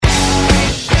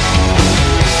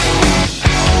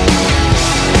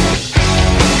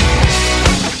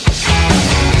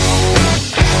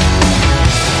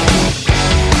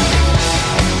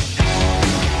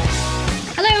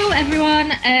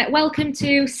welcome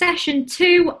to session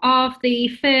 2 of the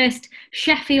first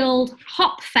Sheffield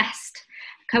Hop Fest,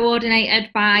 coordinated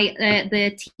by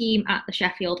the team at the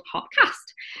Sheffield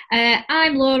Hopcast.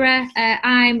 I'm Laura.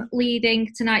 I'm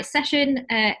leading tonight's session,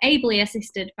 ably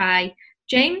assisted by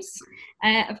James,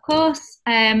 of course.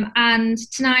 And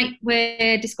tonight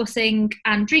we're discussing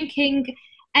and drinking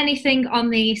anything on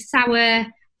the sour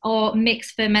or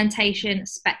mixed fermentation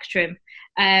spectrum.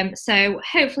 So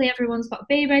hopefully everyone's got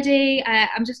beer ready.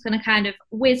 I'm just going to kind of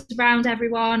whiz around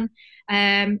everyone,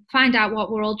 find out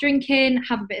what we're all drinking,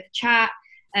 have a bit of a chat,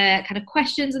 kind of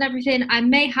questions and everything. I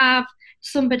may have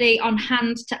somebody on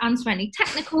hand to answer any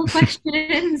technical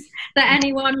questions that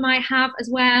anyone might have as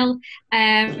well.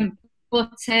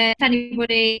 But if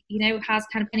anybody, has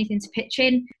kind of anything to pitch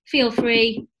in, feel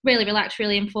free. Really relaxed,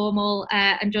 really informal,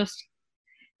 and just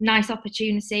nice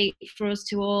opportunity for us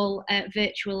to all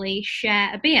virtually share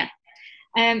a beer.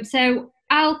 So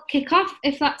I'll kick off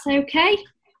if that's okay.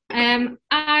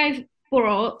 I've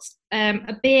brought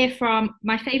a beer from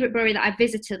my favourite brewery that I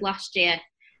visited last year,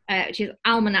 which is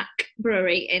Almanac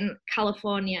Brewery in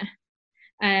California.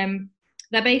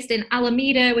 They're based in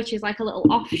Alameda, which is like a little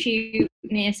offshoot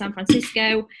near San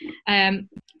Francisco, on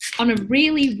a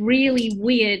really, really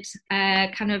weird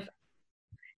kind of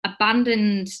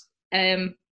abandoned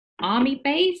army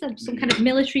base, some kind of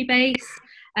military base,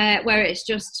 where it's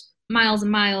just miles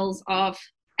and miles of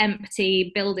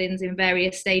empty buildings in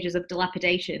various stages of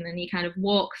dilapidation, and you kind of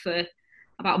walk for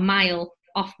about a mile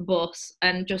off the bus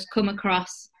and just come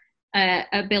across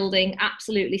a building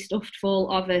absolutely stuffed full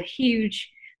of a huge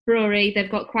brewery. They've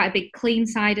got quite a big clean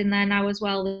side in there now as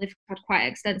well. They've had quite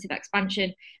extensive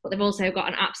expansion, but they've also got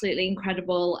an absolutely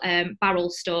incredible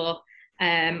barrel store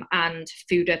and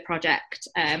foeder project,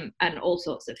 and all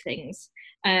sorts of things.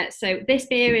 So this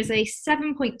beer is a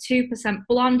 7.2%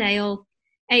 blonde ale,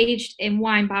 aged in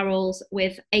wine barrels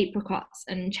with apricots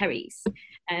and cherries.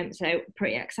 So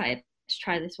pretty excited to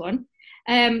try this one.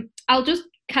 I'll just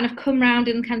kind of come round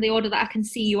in kind of the order that I can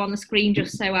see you on the screen,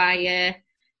 just so I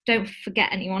don't forget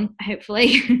anyone,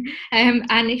 hopefully.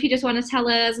 And if you just want to tell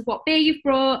us what beer you've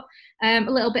brought, a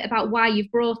little bit about why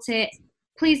you've brought it.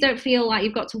 Please don't feel like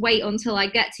you've got to wait until I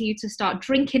get to you to start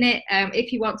drinking it.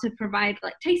 If you want to provide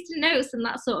like tasting notes and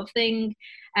that sort of thing,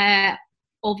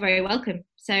 all very welcome.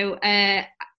 So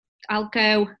I'll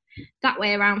go that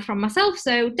way around from myself.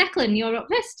 So Declan, you're up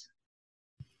first.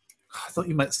 I thought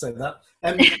you might say that.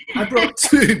 I brought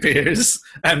 2 beers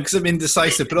because I'm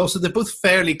indecisive, but also they're both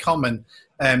fairly common.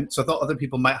 So I thought other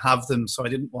people might have them, so I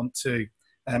didn't want to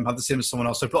have the same as someone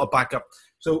else. So I brought a backup.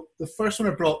 So the first one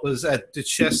I brought was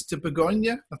Duchesse de Bourgogne,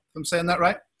 if I'm saying that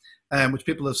right, which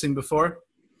people have seen before.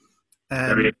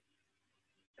 It's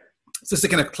just a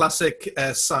kind of classic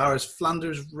sour,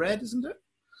 Flanders Red, isn't it?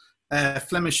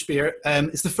 Flemish beer.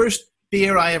 It's the first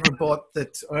beer I ever bought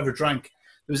or ever drank.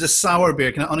 It was a sour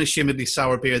beer, kind of unashamedly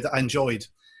sour beer that I enjoyed.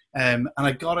 And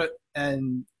I got it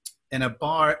in a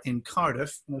bar in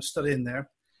Cardiff when I was studying there.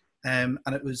 And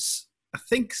it was, I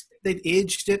think they'd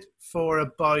aged it for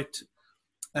about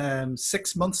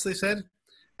 6 months, they said.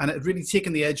 And it had really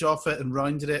taken the edge off it and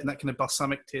rounded it, and that kind of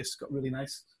balsamic taste got really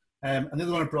nice. And the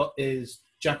other one I brought is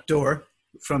Jack Dore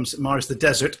from St. Mars the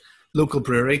Desert, local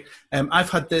brewery.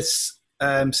 I've had this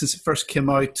since it first came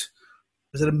out,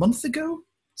 was it a month ago?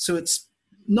 So it's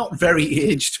not very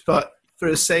aged, but for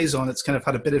a Saison, it's kind of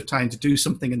had a bit of time to do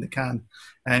something in the can.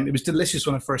 It was delicious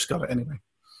when I first got it anyway.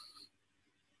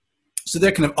 So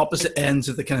they're kind of opposite ends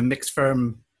of the kind of mixed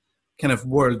firm kind of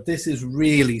world. This is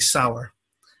really sour.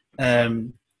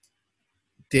 Dave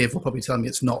will probably tell me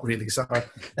it's not really sour.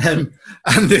 And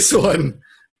this one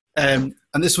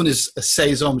is a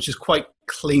Saison, which is quite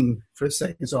clean for a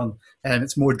Saison.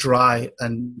 It's more dry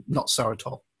and not sour at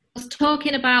all. I was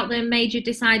talking about them made you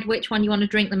decide which one you want to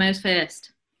drink the most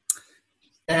first.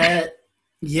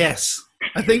 Yes.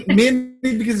 I think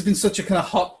mainly because it's been such a kind of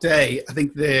hot day, I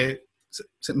think the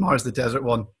St. Mars the Desert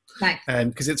one. Nice.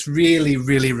 Because it's really,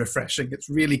 really refreshing. It's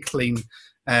really clean.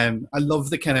 I love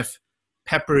the kind of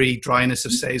peppery dryness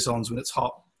of Saisons when it's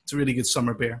hot. It's a really good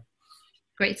summer beer.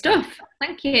 Great stuff.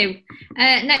 Thank you.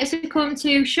 Next we come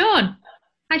to Sean.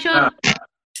 Hi, Sean.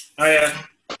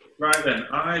 Right then,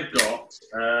 I've got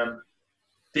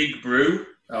Dig Brew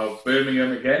of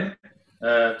Birmingham again,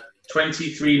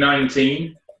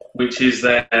 2319, which is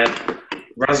their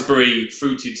raspberry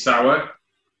fruited sour.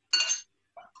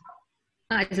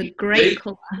 That is a great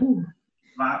colour.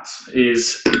 That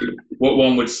is what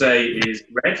one would say is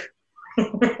red.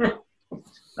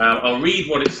 I'll read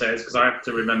what it says because I have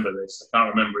to remember this. I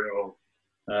can't remember it all.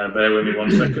 Bear with me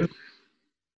 1 second.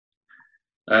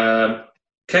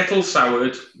 Kettle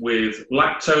soured with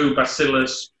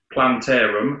Lactobacillus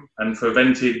plantarum and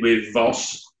fermented with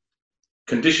Voss,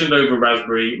 conditioned over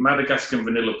raspberry, Madagascan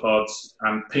vanilla pods,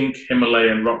 and pink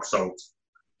Himalayan rock salt.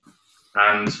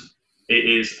 And it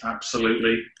is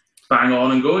absolutely bang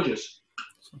on and gorgeous.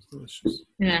 Sounds delicious.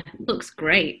 Yeah, looks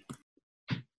great.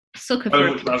 Sucker for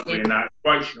So much raspberry in that,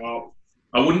 quite sharp.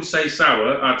 I wouldn't say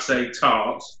sour, I'd say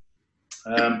tart.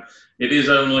 It is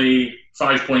only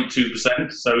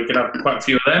 5.2%, so we could have quite a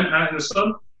few of them out in the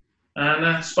sun.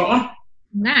 And spot on.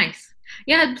 Nice.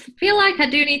 Yeah, I feel like I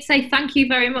do need to say thank you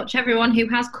very much, everyone who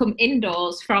has come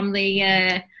indoors from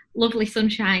the lovely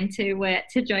sunshine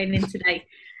to join in today.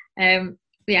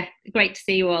 Yeah, great to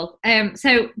see you all.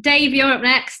 So, Dave, you're up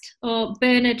next, or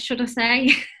Bernard, should I say?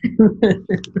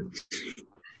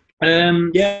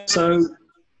 Yeah, so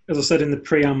as I said in the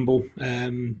preamble,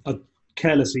 I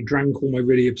carelessly drank all my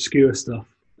really obscure stuff.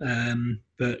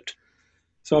 But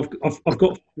so I've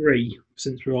got 3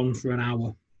 since we're on for an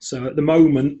hour. So at the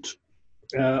moment,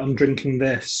 I'm drinking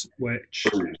this, which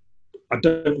I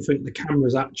don't think the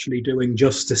camera's actually doing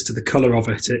justice to the colour of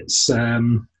it. It's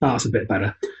that's a bit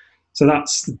better. So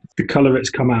that's the colour it's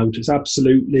come out. It's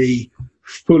absolutely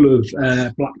full of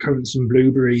blackcurrants and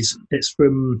blueberries. It's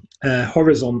from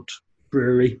Horizont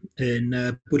Brewery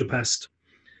in Budapest.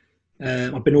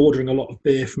 I've been ordering a lot of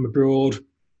beer from abroad,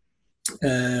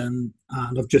 and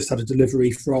I've just had a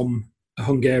delivery from a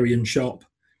Hungarian shop,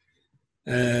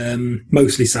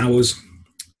 mostly sours.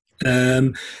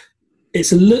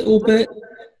 It's a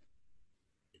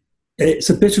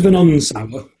bit of an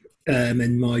unsour,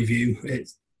 in my view.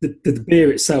 It's the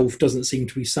beer itself doesn't seem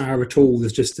to be sour at all.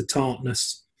 There's just a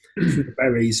tartness from the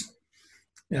berries.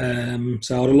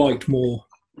 So I'd have liked more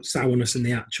sourness in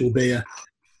the actual beer.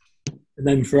 And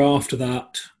then for after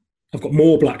that, I've got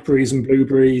more blackberries and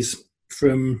blueberries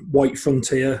from White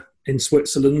Frontier in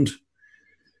Switzerland.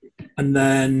 And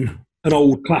then an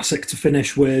old classic to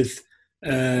finish with,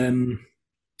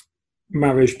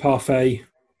 Marriage Parfait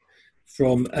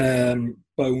from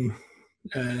Bone.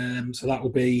 So that'll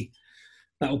be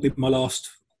my last,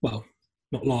 well,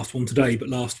 not last one today, but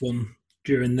last one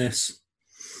during this.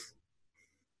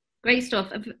 Great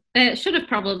stuff. Should have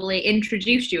probably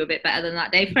introduced you a bit better than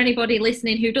that, Dave. For anybody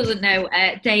listening who doesn't know,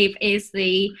 Dave is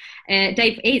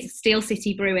Steel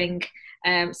City Brewing,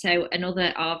 so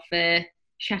another of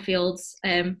Sheffield's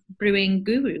brewing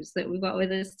gurus that we've got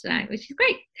with us tonight, which is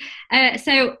great.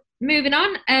 So moving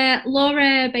on,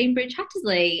 Laura Bainbridge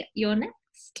Hattersley, you're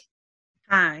next.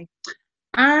 Hi,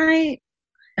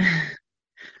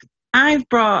 I've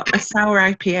brought a sour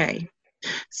IPA.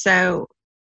 So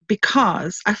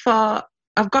because I thought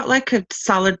I've got like a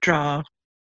salad drawer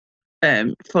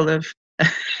full of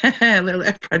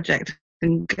little project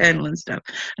and kernel and stuff,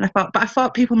 and I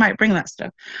thought people might bring that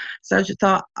stuff. So I just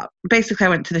thought, basically I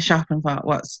went to the shop and thought,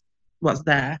 what's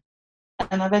there,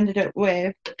 and I've ended up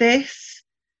with this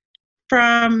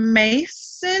from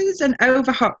Mason's and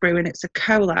Overhot Brewing. It's a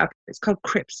collab. It's called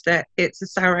Cripster. It's a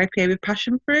sour IPA with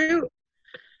passion fruit.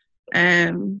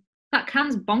 That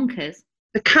can's bonkers.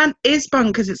 The can is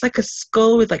bonkers. It's like a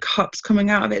skull with like hops coming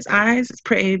out of its eyes. It's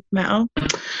pretty metal,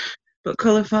 but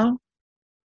colourful.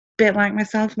 Bit like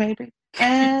myself, maybe.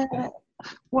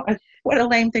 What a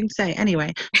lame thing to say.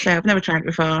 Anyway, so I've never tried it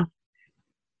before.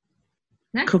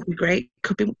 No. Could be great.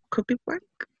 Could be work.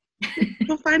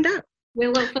 We'll find out.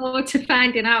 We'll look forward to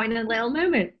finding out in a little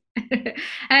moment.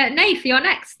 Nath, you're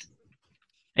next.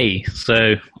 Hey,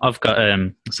 so I've got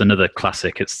it's another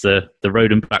classic. It's the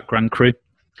Rodenbach Grand Cru,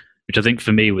 which I think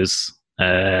for me was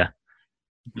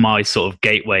my sort of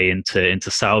gateway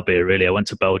into sour beer. Really, I went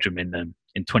to Belgium in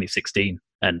 2016,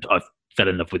 and I fell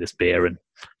in love with this beer and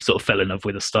sort of fell in love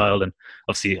with the style. And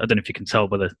obviously, I don't know if you can tell,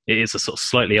 but it is a sort of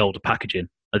slightly older packaging.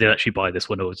 I did actually buy this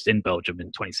when I was in Belgium in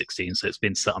 2016, so it's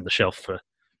been sat on the shelf for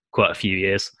quite a few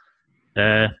years.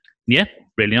 Yeah,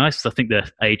 really nice. I think the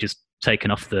age has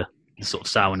taken off the sort of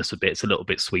sourness a bit. It's a little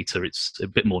bit sweeter. It's a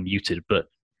bit more muted, but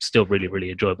still really,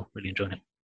 really enjoyable. Really enjoying it.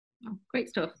 Oh, great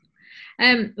stuff.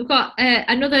 We've got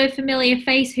another familiar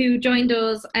face who joined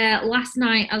us last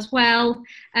night as well,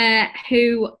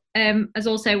 who has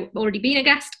also already been a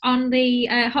guest on the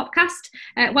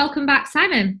Hopcast. Welcome back,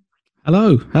 Simon.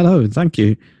 Hello, thank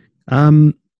you.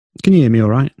 Can you hear me all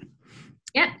right?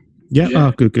 Yeah. Yeah.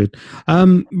 Oh, good.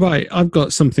 Right, I've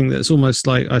got something that's almost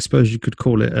like, I suppose you could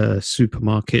call it a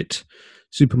supermarket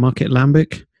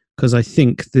lambic, because I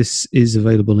think this is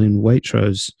available in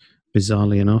Waitrose,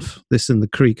 bizarrely enough. This and the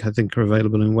Creek, I think, are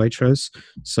available in Waitrose.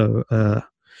 So,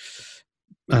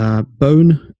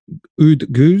 Bone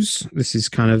Oud Goose. This is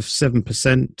kind of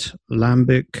 7%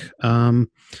 lambic.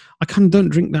 I kind of don't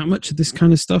drink that much of this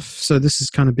kind of stuff, so this has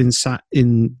kind of been sat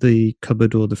in the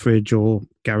cupboard or the fridge or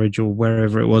garage or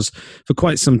wherever it was for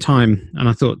quite some time, and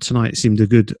I thought tonight seemed a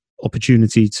good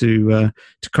opportunity to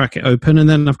crack it open. And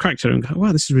then I've cracked it and go,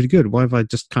 wow, this is really good. Why have I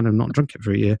just kind of not drunk it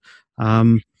for a year?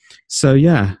 So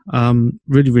yeah,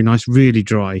 really, really nice, really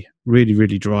dry, really,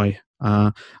 really dry.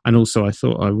 And also I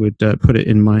thought I would put it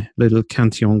in my little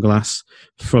Cantillon glass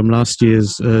from last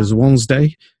year's Swans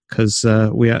Day, because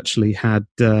we actually had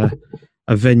a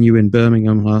venue in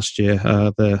Birmingham last year.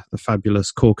 The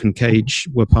fabulous Cork and Cage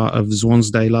were part of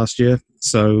Swans Day last year.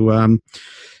 So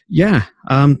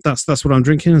that's what I'm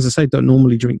drinking. As I say, don't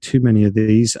normally drink too many of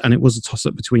these, and it was a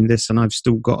toss-up between this and I've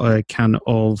still got a can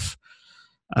of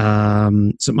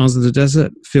St. Miles of the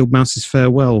Desert Field Mouse's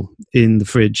Farewell in the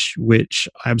fridge, which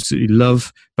I absolutely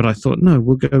love, but I thought, no,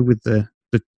 we'll go with the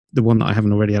one that I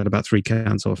haven't already had about 3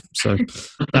 cans of. So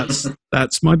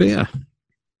that's my beer.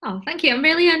 Oh, thank you. I'm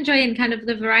really enjoying kind of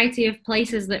the variety of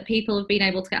places that people have been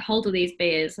able to get hold of these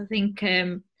beers. I think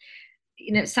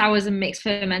sours and mixed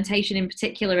fermentation in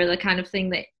particular are the kind of thing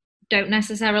that don't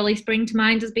necessarily spring to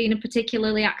mind as being a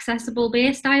particularly accessible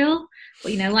beer style.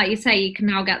 But, like you say, you can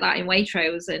now get that in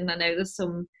Waitrose, and I know there's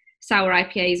some sour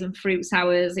IPAs and fruit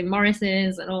sours in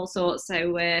Morrison's and all sorts.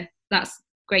 So that's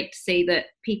great to see that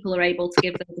people are able to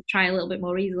give them a try a little bit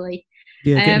more easily.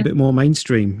 Yeah, get a bit more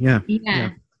mainstream. Yeah,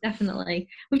 definitely.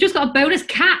 We've just got a bonus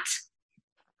cat.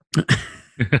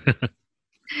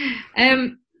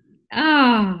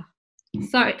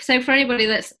 Sorry. So for anybody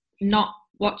that's not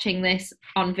watching this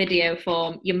on video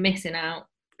form, you're missing out,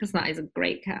 because that is a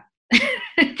great cat.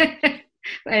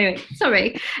 But anyway,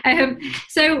 sorry.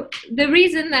 So the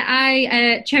reason that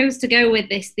I chose to go with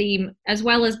this theme, as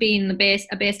well as being a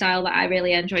beer style that I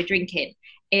really enjoy drinking,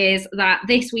 is that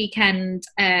this weekend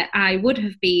I would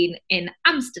have been in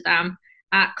Amsterdam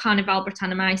at Carnaval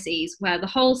Brettanomyces, where the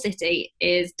whole city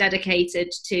is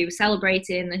dedicated to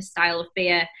celebrating this style of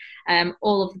beer.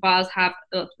 All of the bars have,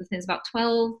 I think it's about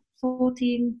 12,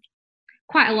 14,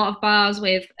 quite a lot of bars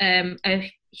with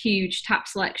a huge tap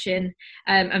selection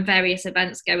and various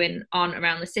events going on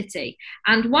around the city.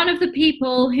 And one of the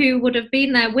people who would have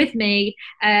been there with me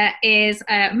is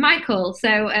Michael.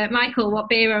 So Michael, what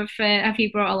beer have you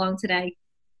brought along today?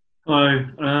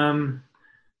 Hello.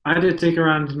 I had to dig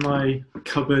around in my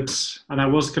cupboards, and I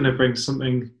was going to bring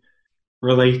something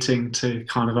relating to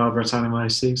Carnaval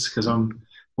Brettanomyces, because I'm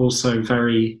also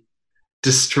very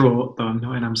distraught that I'm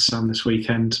not in Amsterdam this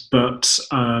weekend. But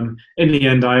in the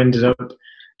end, I ended up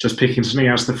just picking something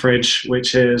out of the fridge,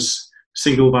 which is a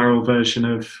single barrel version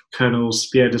of Colonel's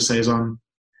Bière de Saison.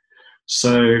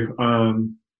 So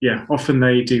often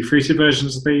they do fruited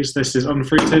versions of these. This is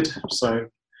unfruited, so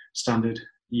standard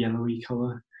yellowy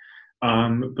colour.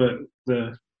 But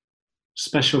the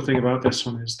special thing about this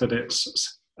one is that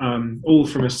it's all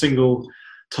from a single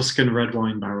Tuscan red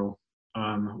wine barrel,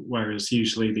 whereas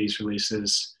usually these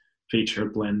releases feature a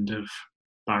blend of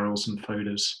barrels and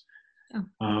foeders.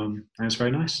 And it's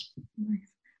very nice.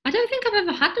 I don't think I've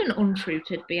ever had an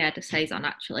unfruited Bière de Saison,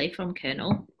 actually, from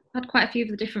Colonel. I've had quite a few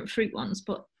of the different fruit ones,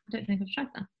 but I don't think I've tried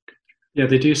that. Yeah,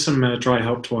 they do some dry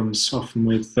hopped ones, often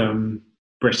with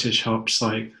British hops.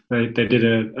 Like they did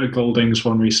a Goldings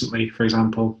one recently, for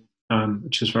example,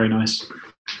 which is very nice.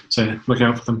 So look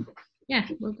out for them. Yeah,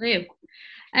 we'll do.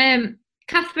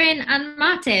 Catherine and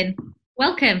Martin,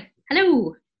 welcome.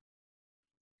 Hello.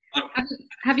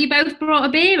 Have you both brought a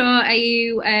beer, or have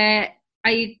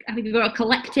you brought a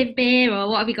collective beer, or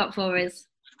what have you got for us?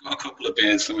 I've got a couple of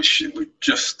beers that we're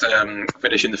just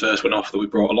finishing the first one off that we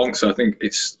brought along. So I think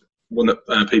it's one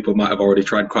that people might have already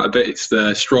tried quite a bit. It's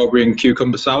the Strawberry and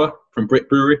Cucumber Sour from Brick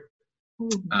Brewery,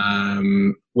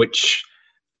 which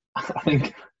I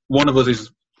think one of us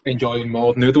is enjoying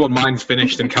more than the other one. Mine's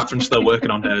finished and Catherine's still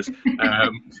working on hers.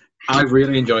 I'm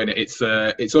really enjoying it. It's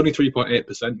only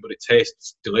 3.8%, but it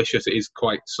tastes delicious. It is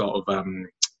quite sort of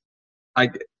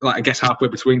I guess halfway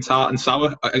between tart and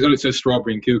sour. As though it says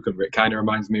strawberry and cucumber, it kind of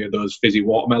reminds me of those fizzy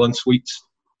watermelon sweets,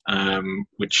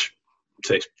 which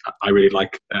I really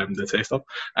like the taste of.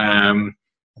 I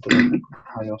don't know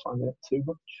how you'll find it too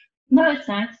much. No, it's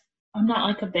nice. I'm not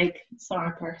like a big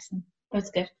sour person.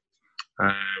 That's good.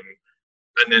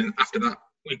 And then after that,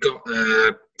 we got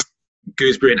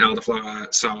gooseberry and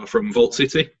elderflower sour from Vault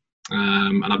City,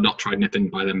 and I've not tried anything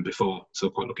by them before, so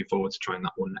quite looking forward to trying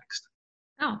that one next.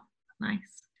 Oh,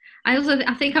 nice.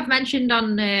 I think I've mentioned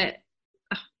on a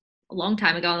long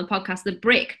time ago on the podcast the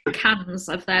Brick cans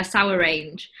of their sour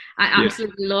range. I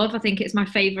absolutely love. I think it's my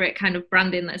favourite kind of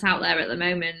branding that's out there at the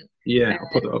moment. Yeah, I'll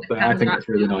put it up there. I think it's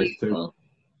really nice too.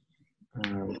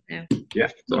 Yeah,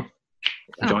 so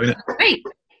enjoying it. Great.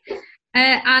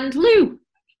 And Lou,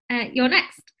 you're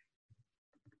next.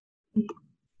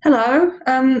 Hello.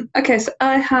 Okay, so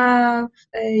I have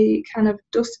a can of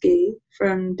Dusky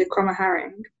from De Cromme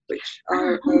Haring, which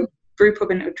are a brew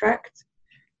pub in Utrecht.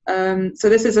 So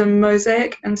this is a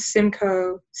Mosaic and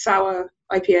Simcoe sour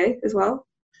IPA as well.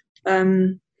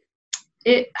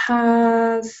 It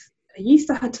has a yeast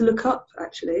I had to look up,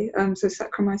 actually. So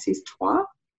Saccharomyces trois,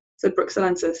 so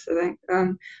Bruxellensis, I think.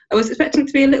 I was expecting it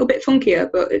to be a little bit funkier,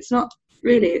 but it's not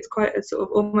really. It's quite a sort of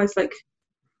almost like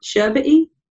sherbety.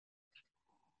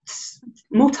 It's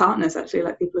more tartness, actually,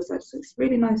 like people have said. So it's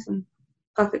really nice and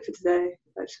perfect for today.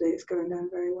 Actually, it's going down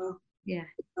very well. Yeah.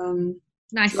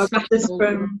 Nice. So I got this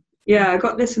I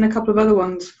got this and a couple of other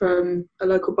ones from a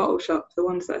local bottle shop. The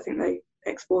ones that I think they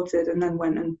exported, and then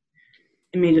went and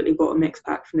immediately bought a mix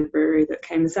pack from the brewery that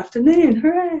came this afternoon.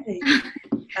 Hooray!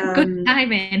 Good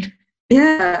timing.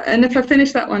 Yeah, and if I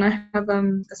finish that one, I have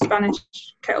a Spanish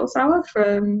kettle sour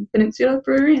from Peninsula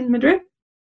Brewery in Madrid,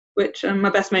 which my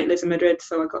best mate lives in Madrid,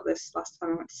 so I got this last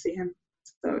time I went to see him.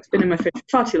 So it's been in my fridge for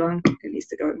far too long. It needs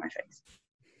to go in my face.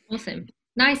 Awesome.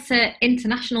 Nice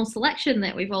international selection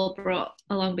that we've all brought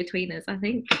along between us, I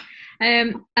think.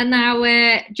 And now,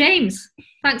 James,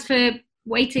 thanks for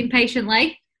waiting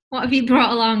patiently. What have you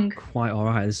brought along? Quite all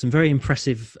right. There's some very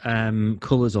impressive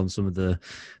colours on some of the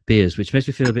beers, which makes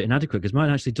me feel a bit inadequate because mine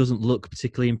actually doesn't look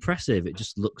particularly impressive. It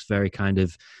just looks very kind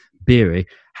of beery.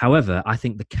 However, I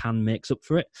think the can makes up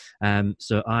for it.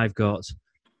 So I've got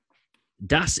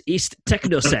Das ist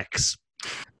Technosex,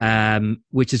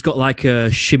 which has got like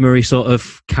a shimmery sort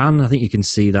of can. I think you can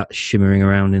see that shimmering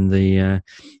around in the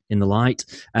light.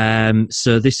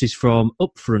 So this is from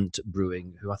Upfront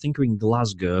Brewing, who I think are in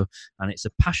Glasgow, and it's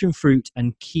a passion fruit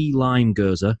and key lime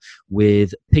goza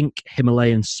with pink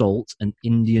Himalayan salt and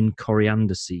Indian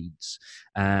coriander seeds.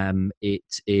 It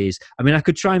is, I mean, I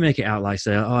could try and make it out like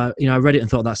say, I read it and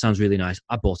thought that sounds really nice.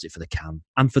 I bought it for the can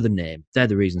and for the name. They're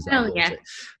the reasons that I bought it.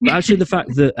 But actually the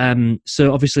fact that,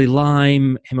 so obviously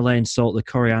lime, Himalayan salt, the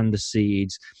coriander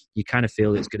seeds, you kind of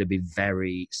feel it's going to be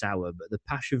very sour, but the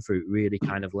passion fruit really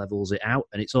kind of levels it out,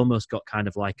 and it's almost got kind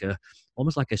of like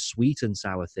almost like a sweet and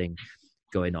sour thing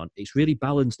going on. It's really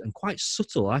balanced and quite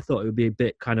subtle. I thought it would be a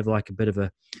bit kind of like a bit of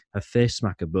a face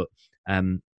smacker, but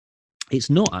it's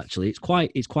not actually.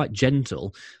 It's quite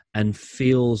gentle and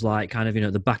feels like kind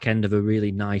of, the back end of a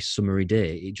really nice summery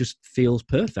day. It just feels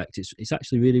perfect. It's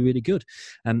actually really, really good.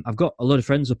 I've got a lot of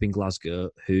friends up in Glasgow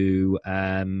who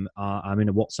I'm in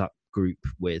a WhatsApp group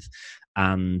with,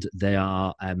 and they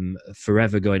are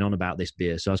forever going on about this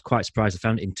beer. So I was quite surprised. I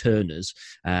found it in Turner's,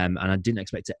 and I didn't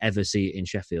expect to ever see it in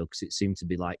Sheffield because it seemed to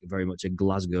be like very much a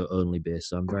Glasgow only beer.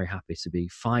 So I'm very happy to be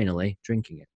finally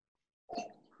drinking it.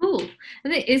 Cool.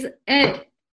 And it is.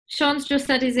 Sean's just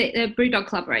said, is it a Brewdog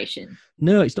collaboration?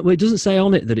 No, it's not. Well, it doesn't say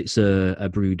on it that it's a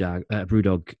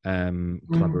Brewdog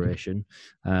collaboration.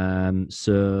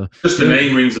 So just the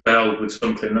name rings a bell with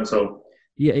something. That's all.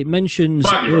 Yeah, it mentions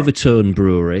Overtone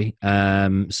Brewery.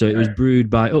 So it was brewed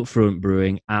by Upfront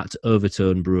Brewing at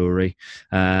Overtone Brewery.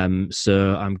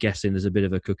 So I'm guessing there's a bit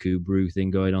of a cuckoo brew thing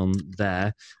going on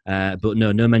there. But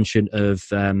no mention of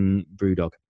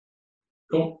Brewdog.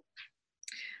 Cool.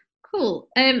 Cool.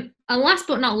 And last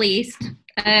but not least,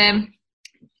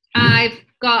 I've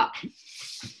got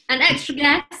an extra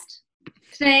guest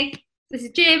today. This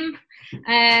is Jim.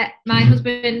 My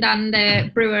husband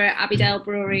and brewer at Abbeydale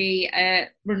Brewery,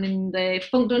 running the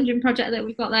Funk Dungeon project that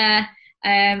we've got there.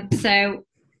 So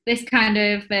this kind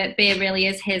of beer really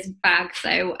is his bag.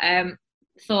 So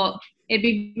thought it'd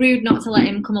be rude not to let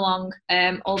him come along,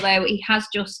 although he has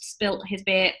just spilt his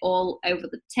beer all over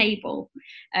the table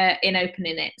in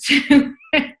opening it.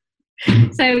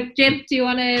 So Jim, do you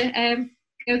want to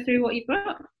go through what you've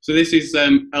got? So this is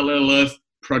a Little Earth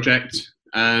project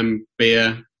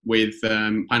beer with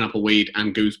pineapple weed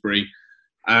and gooseberry,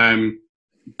 and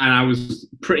I was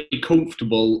pretty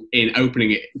comfortable in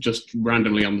opening it just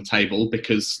randomly on the table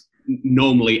because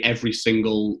normally every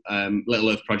single Little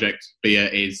Earth project beer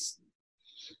is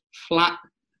flat,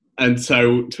 and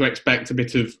so to expect a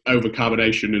bit of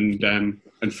overcarbonation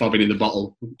and fobbing in the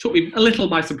bottle took me a little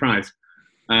by surprise.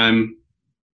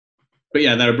 But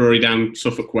yeah, they're a brewery down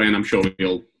Suffolk way, and I'm sure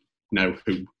you'll know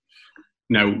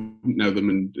them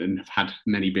and have had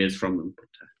many beers from them. But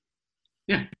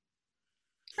yeah.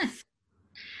 Nice.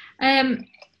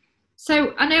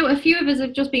 So I know a few of us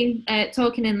have just been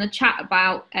talking in the chat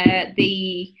about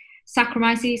the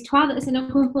Saccharomyces trois that's in a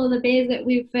couple of the beers that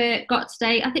we've got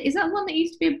today. I think, is that one that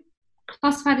used to be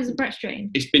classified as a Brett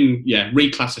strain? It's been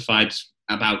reclassified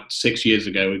about 6 years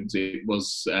ago. It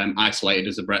was isolated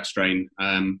as a Brett strain.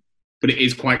 but it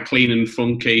is quite clean and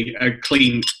funky.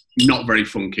 Clean, not very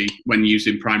funky when used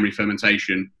in primary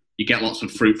fermentation. You get lots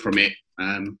of fruit from it,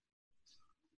 and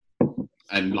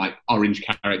like orange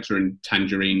character and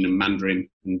tangerine and mandarin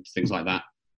and things like that.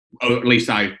 Or at least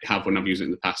I have when I've used it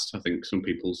in the past. I think some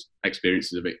people's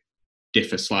experiences of it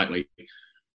differ slightly.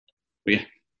 But yeah.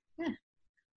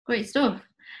 Great stuff.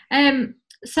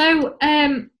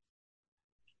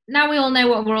 Now we all know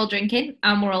what we're all drinking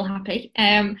and we're all happy.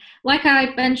 Like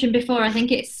I mentioned before, I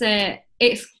think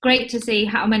it's great to see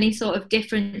how many sort of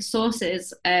different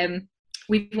sources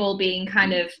we've all been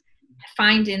kind of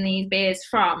finding these beers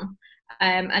from,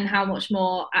 and how much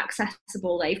more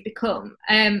accessible they've become.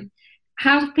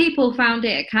 How have people found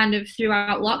it kind of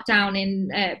throughout lockdown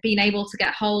in being able to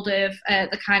get hold of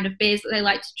the kind of beers that they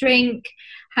like to drink?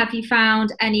 Have you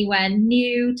found anywhere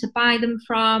new to buy them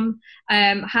from?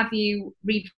 Have you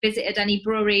revisited any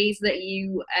breweries that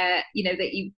you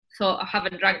thought, I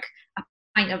haven't drank a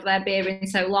pint of their beer in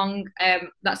so long,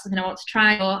 that's something I want to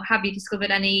try? Or have you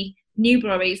discovered any new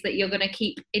breweries that you're going to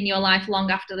keep in your life long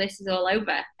after this is all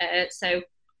over? So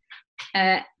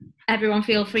everyone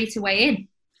feel free to weigh in.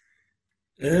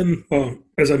 Well,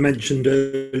 as I mentioned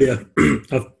earlier,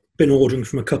 I've been ordering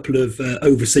from a couple of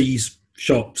overseas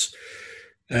shops.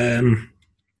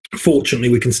 Fortunately,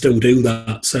 we can still do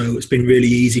that, so it's been really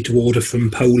easy to order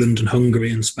from Poland and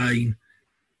Hungary and Spain.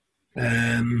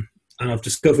 And I've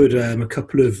discovered a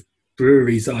couple of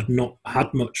breweries that I'd not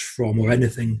had much from or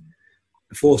anything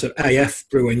before. So AF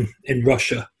Brewing in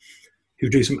Russia, who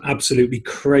do some absolutely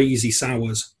crazy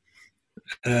sours,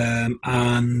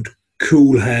 and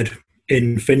Coolhead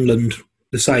in Finland,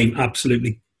 the same,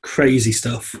 absolutely crazy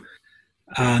stuff.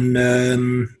 And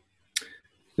the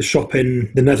shop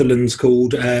in the Netherlands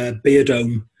called Beer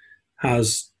Dome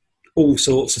has all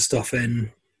sorts of stuff in,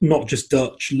 not just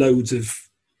Dutch, loads of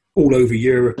all over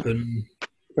Europe. And I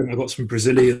think I've got some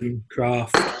Brazilian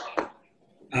craft,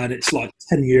 and it's like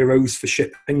 €10 for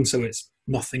shipping, so it's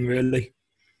nothing really.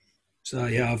 So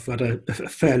yeah, I've had a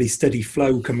fairly steady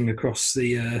flow coming across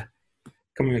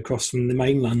from the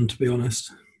mainland, to be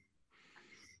honest.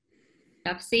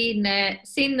 I've seen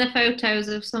the photos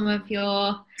of some of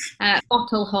your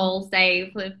bottle hauls,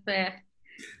 Dave. With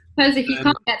suppose if you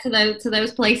can't get to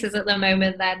those places at the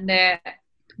moment, then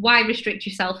why restrict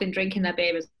yourself in drinking their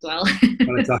beer as well?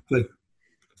 Well, exactly.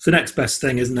 It's the next best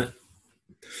thing, isn't it?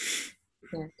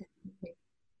 Yeah, definitely.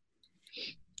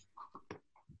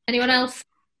 Anyone else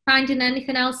finding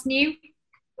anything else new?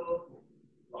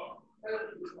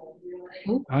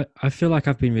 I feel like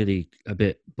I've been really a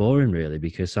bit boring, really,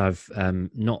 because I've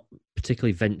not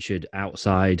particularly ventured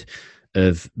outside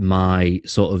of my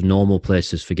sort of normal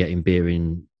places for getting beer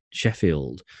in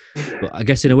Sheffield. But I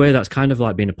guess in a way that's kind of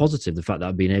like been a positive, the fact that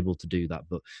I've been able to do that.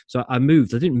 But so I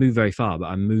didn't move very far, but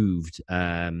I moved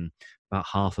about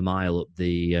half a mile up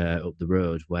the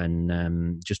road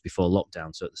when just before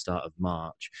lockdown, so at the start of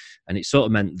March, and it sort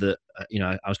of meant that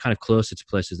I was kind of closer to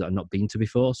places that I've not been to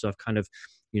before. So I've kind of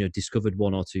discovered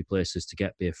one or two places to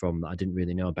get beer from that I didn't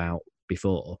really know about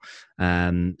before.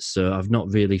 So I've not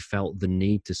really felt the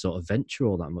need to sort of venture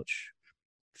all that much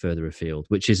further afield,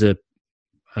 which is a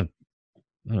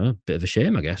bit of a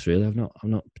shame, I guess. Really, I've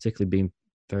not particularly been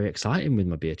very exciting with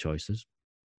my beer choices.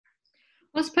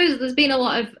 Well, I suppose there's been a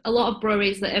lot of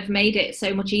breweries that have made it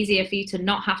so much easier for you to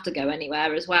not have to go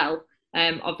anywhere as well.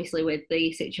 Obviously, with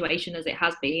the situation as it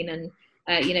has been,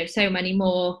 and so many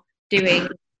more doing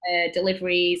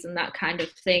deliveries and that kind of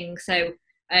thing. So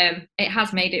it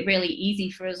has made it really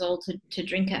easy for us all to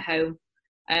drink at home,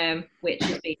 which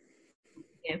has been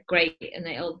great. And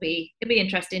it'll be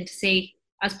interesting to see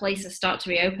as places start to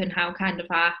reopen how kind of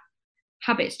our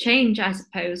habits change, I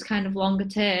suppose, kind of longer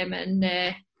term,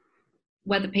 and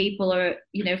whether people are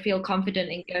feel confident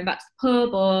in going back to the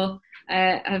pub or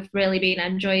have really been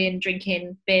enjoying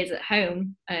drinking beers at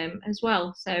home as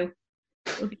well. So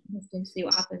it'll be interesting to see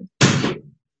what happens.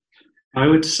 I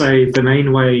would say the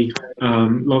main way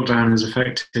lockdown has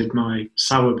affected my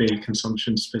sour beer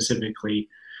consumption specifically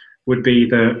would be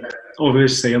that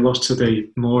obviously a lot of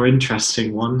the more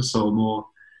interesting ones or more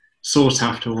sought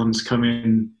after ones come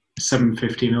in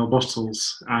 750ml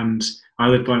bottles, and I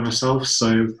live by myself,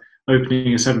 so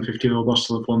opening a 750ml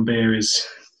bottle of one beer is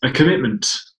a commitment.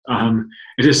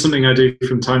 It is something I do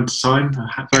from time to time.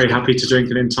 I'm very happy to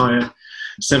drink an entire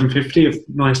 750 of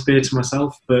nice beer to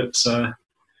myself, but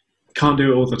can't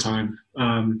do it all the time.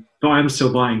 But I'm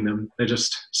still buying them. They're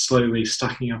just slowly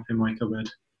stacking up in my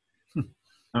cupboard.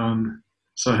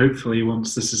 So hopefully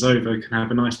once this is over, I can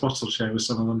have a nice bottle share with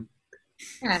some of them.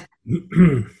 Yeah.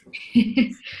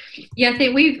 Yeah, I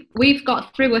think we've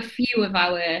got through a few of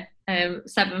our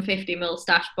 750ml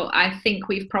stash, but I think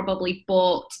we've probably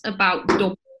bought about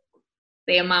double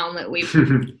the amount that we've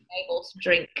been able to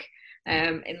drink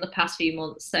in the past few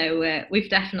months. So we've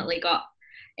definitely got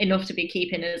enough to be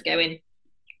keeping us going.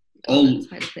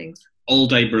 All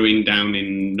Day Brewing down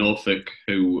in Norfolk,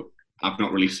 who I've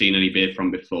not really seen any beer from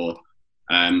before,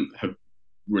 have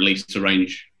released a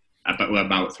range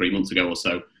about 3 months ago or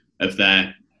so of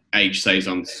their aged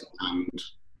saisons,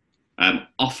 and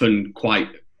often quite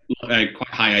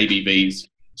high ABVs,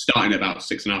 starting at about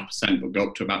 6.5%, but go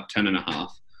up to about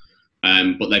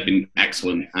 10.5%. But they've been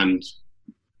excellent, and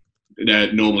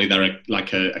normally they're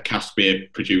like a cask beer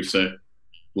producer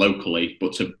locally,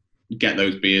 but to get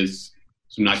those beers,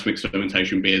 some nice mixed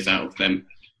fermentation beers out of them,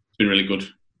 it's been really good.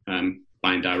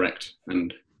 Buying direct,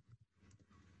 and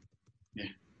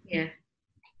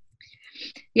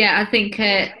I think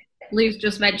Lou's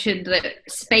just mentioned that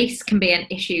space can be an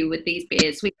issue with these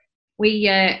beers. We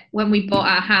when we bought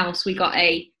our house, we got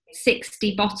a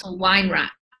 60 bottle wine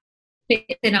rack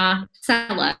in our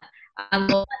cellar and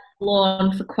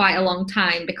lawn for quite a long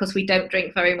time because we don't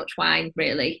drink very much wine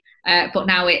really, but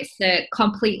now it's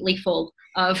completely full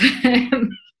of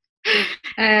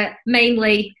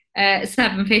mainly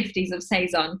 750s of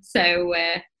saison. So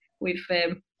we've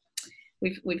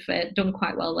done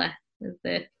quite well there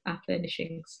with our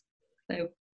furnishings. So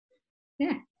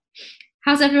yeah,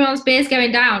 how's everyone's beers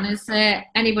going down? Has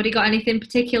anybody got anything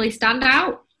particularly stand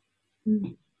out?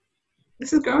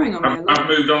 This is going on. I've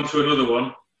moved on to another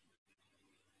one.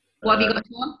 What have you got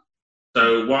on?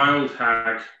 So Wild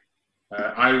Hag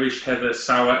Irish Heather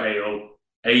Sour Ale,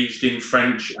 aged in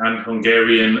French and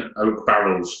Hungarian oak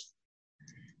barrels.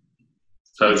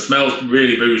 So it smells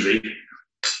really boozy.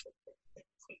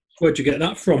 Where'd you get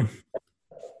that from?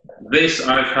 This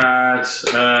I've had,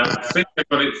 I think I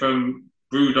got it from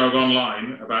Brewdog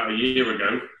Online about a year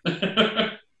ago.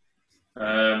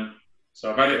 So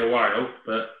I've had it a while,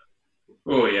 but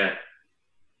oh yeah.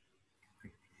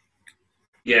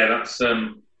 Yeah, that's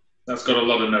got a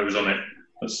lot of nose on it.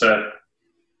 That's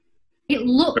it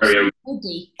looks very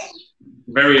oaky.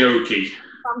 Very oaky.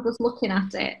 I'm just looking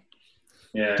at it.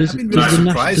 Yeah. Does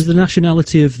the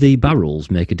nationality of the barrels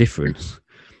make a difference?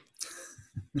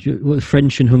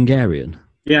 French and Hungarian?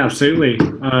 Yeah, absolutely.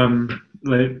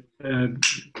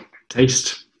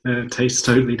 Taste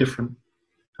totally different.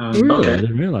 Really? I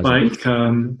didn't realise like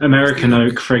American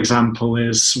oak, for example,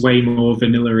 is way more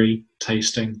vanilla-y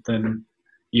tasting than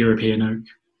European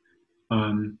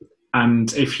oak.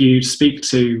 And if you speak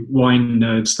to wine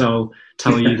nerds, they'll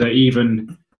tell you that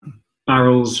even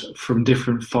barrels from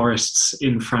different forests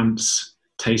in France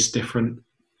taste different.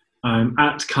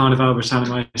 At Carnival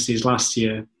Britannomyces last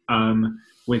year,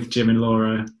 with Jim and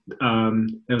Laura,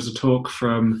 there was a talk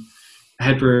from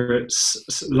head brewer at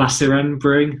La Sirène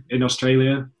Brewing in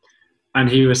Australia, and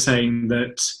he was saying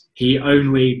that he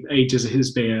only ages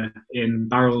his beer in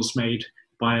barrels made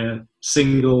by a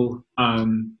single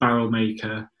barrel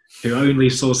maker who only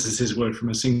sources his wood from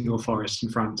a single forest in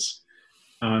France.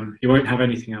 He won't have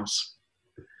anything else.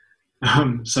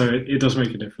 So it does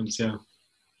make a difference, yeah.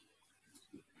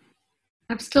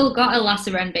 I've still got a La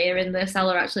Sirène beer in the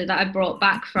cellar actually that I brought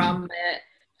back from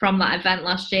that event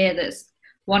last year. That's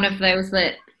one of those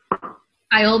that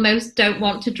I almost don't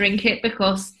want to drink it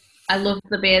because I love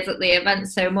the beers at the event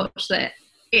so much that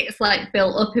it's like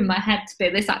built up in my head to be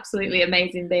this absolutely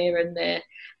amazing beer, and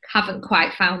haven't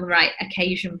quite found the right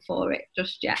occasion for it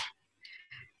just yet.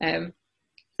 I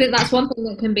think that's one thing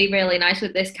that can be really nice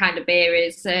with this kind of beer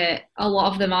is a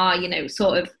lot of them are,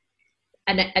 sort of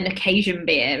an occasion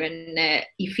beer, and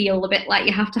you feel a bit like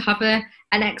you have to have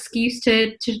an excuse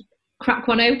to crack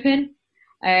one open,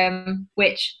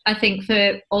 which I think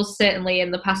for us certainly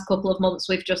in the past couple of months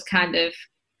we've just kind of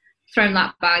thrown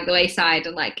that by the wayside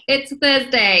and like, it's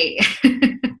Thursday,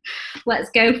 let's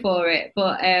go for it.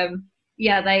 But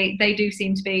yeah, they do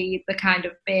seem to be the kind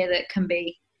of beer that can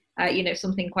be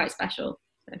something quite special.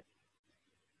 So.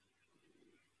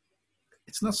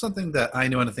 It's not something that I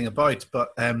know anything about, but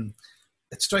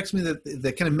it strikes me that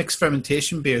the kind of mixed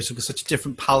fermentation beers have got such a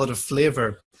different palette of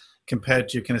flavour compared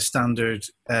to your kind of standard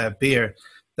beer,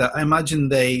 that I imagine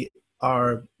they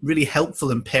are really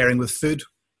helpful in pairing with food.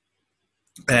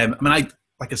 Like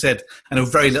I said, I know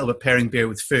very little about pairing beer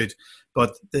with food,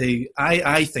 but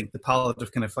I think the palette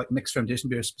of kind of like mixed fermentation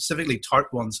beers, specifically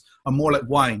tart ones, are more like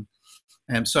wine.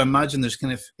 So I imagine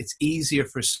it's easier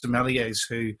for sommeliers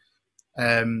who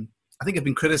I think have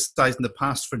been criticised in the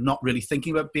past for not really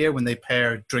thinking about beer when they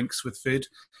pair drinks with food.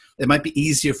 It might be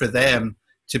easier for them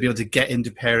to be able to get into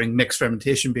pairing mixed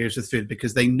fermentation beers with food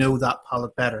because they know that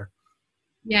palate better.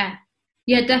 Yeah,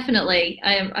 Yeah, definitely.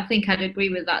 I think I'd agree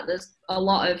with that. There's a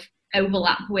lot of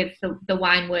overlap with the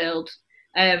wine world.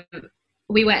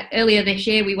 We went earlier this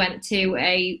year. We went to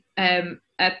I don't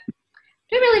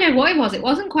really know what it was. It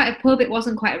wasn't quite a pub. It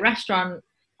wasn't quite a restaurant.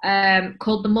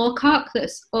 Called the Moorcock,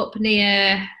 that's up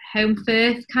near Home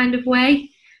Firth kind of way,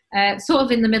 sort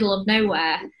of in the middle of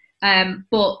nowhere.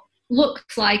 But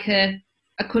looks like a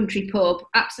country pub.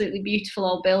 Absolutely beautiful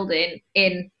old building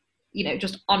in,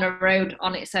 just on a road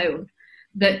on its own,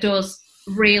 that does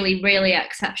really, really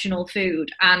exceptional food.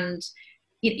 And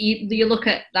you look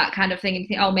at that kind of thing and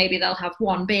think, oh, maybe they'll have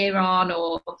one beer on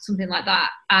or something like that.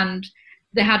 And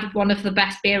they had one of the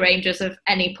best beer ranges of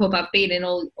any pub I've been in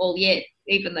all year,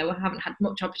 even though I haven't had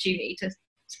much opportunity to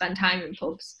spend time in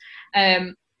pubs.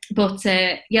 But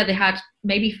they had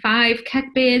maybe 5 keg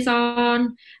beers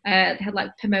on. They had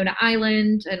like Pomona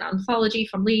Island and Anthology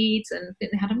from Leeds, and I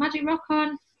think they had a Magic Rock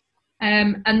on.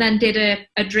 And then did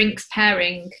a drinks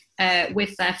pairing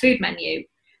with their food menu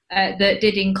that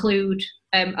did include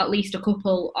at least a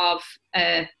couple of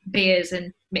beers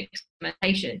and mixed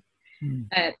fermentation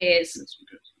beers.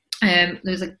 There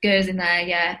was a Gers in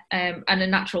there, and a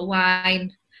natural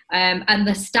wine. And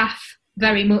the staff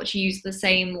very much used the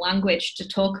same language to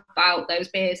talk about those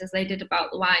beers as they did about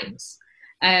the wines,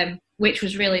 which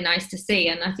was really nice to see,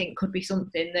 and I think could be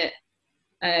something that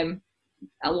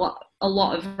a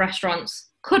lot of restaurants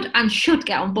could and should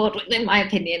get on board with, in my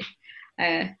opinion.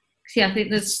 I think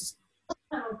there's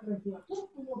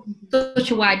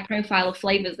such a wide profile of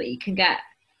flavours that you can get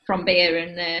from beer,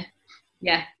 and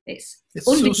it's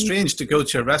so strange to go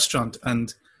to a restaurant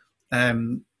and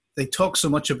they talk so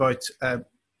much about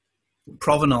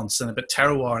provenance and about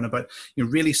terroir and about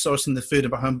really sourcing the food,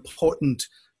 about how important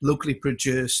locally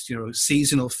produced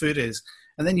seasonal food is,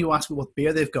 and then you ask them what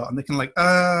beer they've got and they can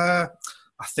I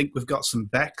think we've got some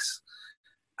Beck's,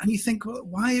 and you think, well,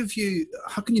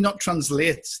 how can you not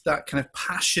translate that kind of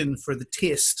passion for the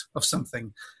taste of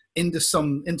something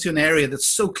into an area that's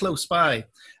so close by?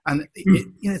 And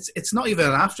it's not even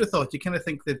an afterthought. You kind of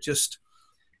think they've just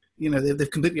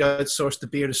they've completely outsourced the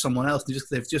beer to someone else.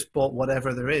 They've just bought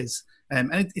whatever there is,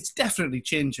 and it's definitely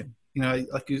changing.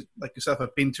 Like yourself,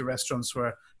 I've been to restaurants where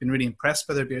I've been really impressed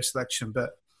by their beer selection,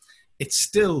 but it's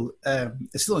still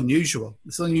unusual.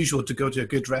 It's still unusual to go to a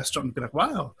good restaurant and be like,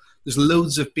 wow, there's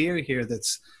loads of beer here.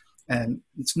 That's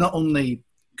it's not only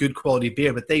good quality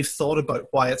beer, but they've thought about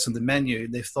why it's on the menu.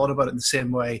 They've thought about it in the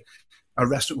same way a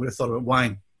restaurant would have thought about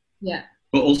wine. Yeah.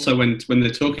 But also when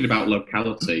they're talking about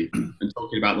locality and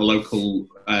talking about the local,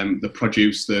 the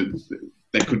produce, they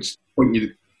could point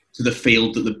you to the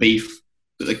field that the beef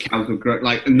that the cows have grown,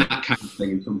 and that kind of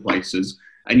thing in some places.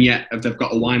 And yet they've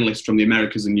got a wine list from the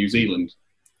Americas and New Zealand.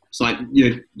 It's like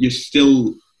you're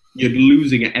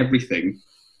losing at everything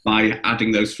by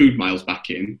adding those food miles back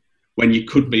in, when you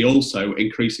could be also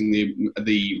increasing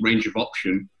the range of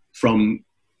option from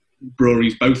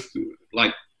breweries, both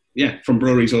from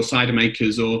breweries or cider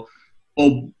makers or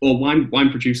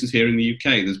wine producers here in the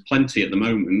UK. There's plenty at the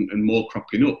moment and more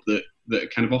cropping up that are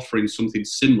kind of offering something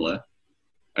similar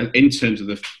in terms of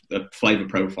the flavour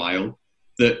profile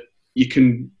that you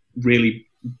can really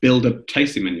build a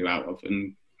tasting menu out of.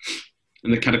 And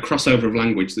the kind of crossover of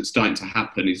language that's starting to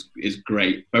happen is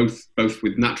great, both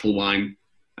with natural wine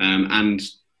and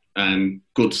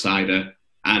good cider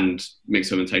and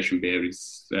mixed fermentation beer.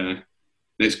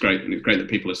 It's great, and it's great that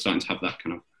people are starting to have that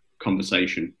kind of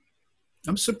conversation.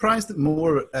 I'm surprised that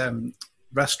more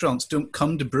restaurants don't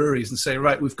come to breweries and say,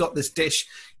 right, we've got this dish,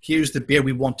 here's the beer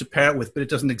we want to pair it with, but it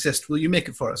doesn't exist. Will you make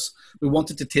it for us? We want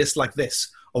it to taste like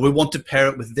this, or we want to pair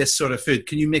it with this sort of food.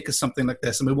 Can you make us something like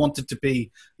this? And we want it to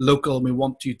be local, and we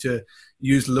want you to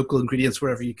use local ingredients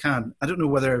wherever you can. I don't know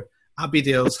whether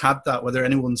Abbeydale's had that, whether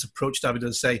anyone's approached Abbeydale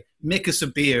to say, make us a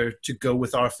beer to go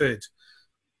with our food.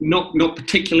 Not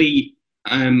particularly,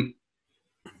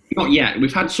 not yet.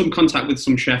 We've had some contact with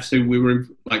some chefs who we were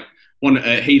one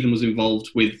Heathen was involved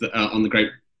with on the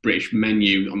Great British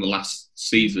Menu on the last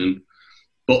season,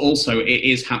 but also it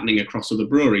is happening across other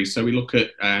breweries. So we look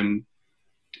at a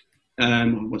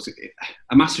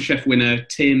MasterChef winner,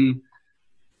 Tim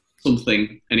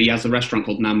something, and he has a restaurant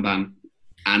called Namban,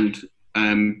 and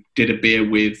did a beer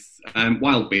with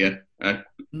wild beer a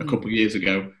couple of years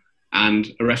ago,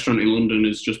 and a restaurant in London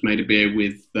has just made a beer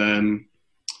with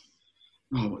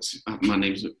my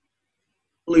name's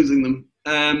losing them.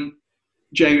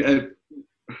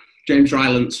 James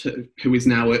Rylance, who is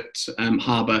now at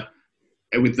Harbour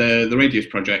with the Radius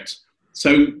project.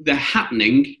 So they're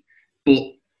happening, but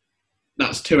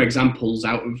that's 2 examples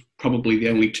out of probably the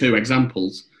only 2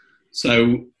 examples.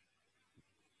 So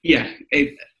yeah,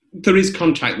 there is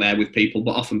contact there with people,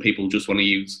 but often people just want to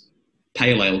use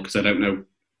pale ale because I don't know.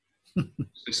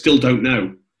 I still don't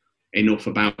know enough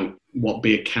about what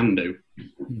beer can do.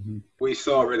 We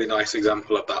saw a really nice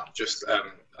example of that. Just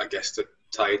I guess to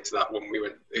tie into that when we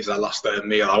went, is our last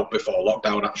meal out before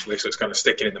lockdown actually, so it's kind of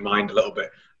sticking in the mind a little bit.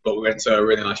 But we went to a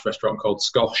really nice restaurant called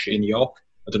Skosh in York.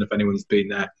 I don't know if anyone's been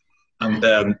there. And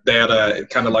they had a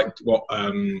kind of like what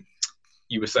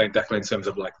you were saying, Declan, in terms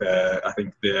of like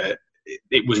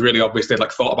it was really obvious they'd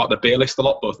like thought about the beer list a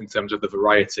lot, both in terms of the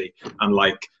variety and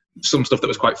like some stuff that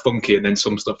was quite funky, and then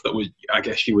some stuff that was, I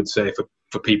guess you would say,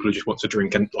 for people who just want to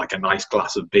drink like a nice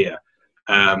glass of beer.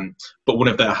 But one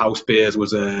of their house beers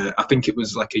was I think it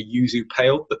was like a yuzu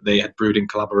pale that they had brewed in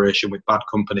collaboration with Bad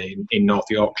Company in North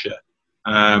Yorkshire.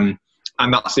 And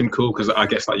that seemed cool because I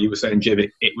guess, like you were saying, Jim,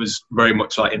 it was very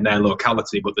much like in their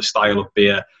locality, but the style of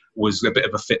beer was a bit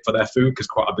of a fit for their food because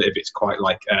quite a bit of it's quite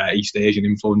like East Asian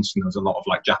influence, and there was a lot of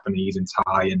like Japanese and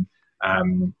Thai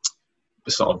and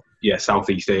sort of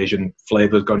Southeast Asian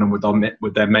flavours going on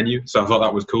with their menu. So I thought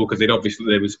that was cool because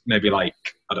there was maybe like,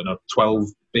 I don't know, 12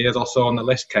 beers or so on the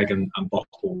list, keg and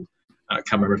bottled. I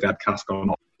can't remember if they had cask or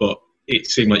not, but it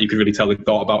seemed like you could really tell they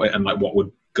thought about it and like what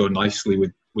would go nicely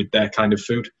with their kind of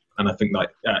food. And I think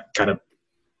that kind of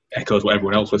echoes what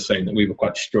everyone else was saying, that we were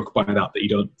quite struck by that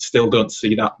you still don't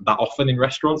see that often in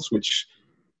restaurants, which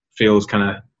feels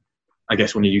kind of, I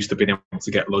guess when you're used to being able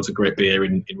to get loads of great beer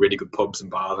in really good pubs and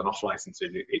bars and off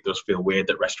licenses, it does feel weird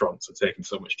that restaurants are taking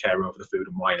so much care over the food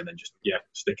and wine and then just,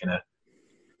 sticking a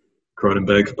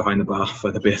Kronenberg behind the bar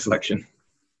for the beer selection.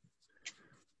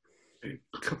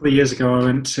 A couple of years ago, I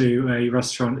went to a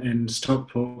restaurant in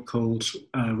Stockport called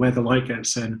Where the Light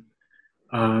Gets In.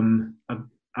 And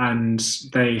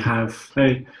they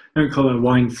don't call it a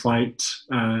wine flight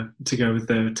to go with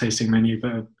the tasting menu,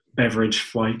 but a beverage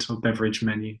flight or beverage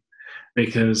menu.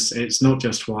 Because it's not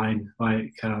just wine.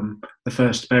 Like the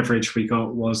first beverage we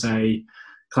got was a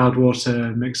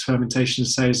Cloudwater mixed fermentation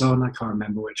saison. I can't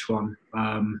remember which one.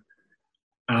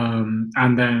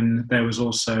 And then there was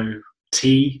also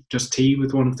tea, just tea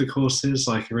with one of the courses,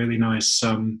 like a really nice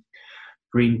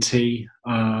green tea.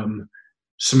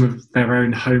 Some of their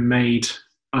own homemade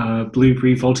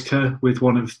blueberry vodka with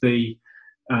one of the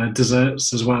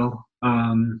desserts as well.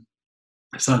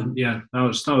 So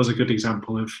that was a good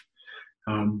example of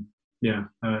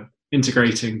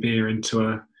integrating beer into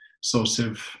a sort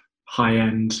of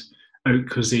high-end haute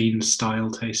cuisine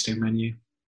style tasting menu.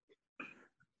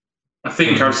 I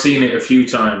think I've seen it a few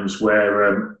times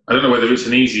where I don't know whether it's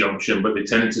an easy option, but they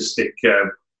tend to stick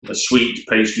a sweet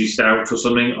pastry stout or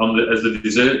something as the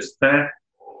dessert there.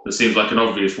 That seems like an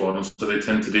obvious one, so they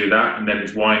tend to do that, and then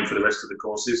it's wine for the rest of the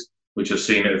courses, which I've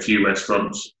seen at a few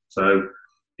restaurants. So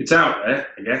it's out there,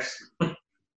 I guess.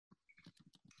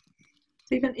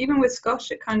 Even with Skosh,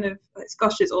 it kind of like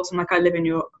Skosh is awesome. Like I live in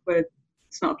York, where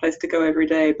it's not a place to go every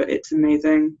day, but it's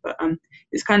amazing. But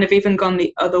it's kind of even gone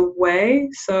the other way.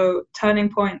 So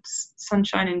Turning Point's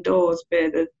Sunshine Indoors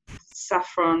beer, the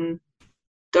saffron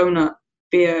donut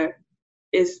beer,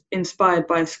 is inspired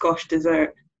by Skosh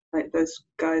dessert. Like those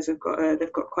guys have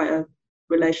they've got quite a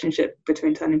relationship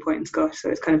between Turning Point and Skosh, so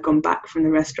it's kind of gone back from the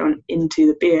restaurant into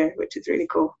the beer, which is really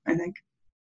cool, I think.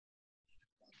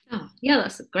 Oh, yeah,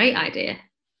 that's a great idea.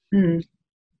 Mm.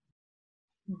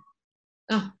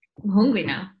 Oh, I'm hungry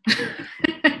now.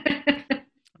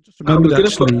 Remembered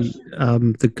actually,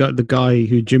 the guy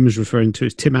who Jim was referring to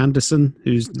is Tim Anderson,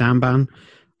 who's Namban.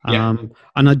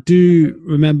 And I do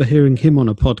remember hearing him on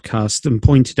a podcast and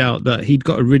pointed out that he'd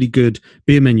got a really good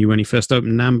beer menu when he first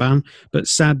opened Namban, but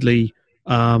sadly,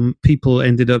 people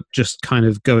ended up just kind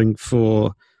of going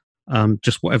for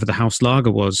just whatever the house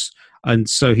lager was. And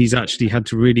so he's actually had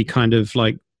to really kind of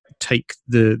like take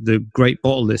the great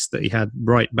bottle list that he had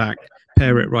right back,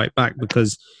 pare it right back,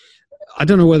 because I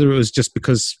don't know whether it was just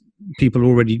because people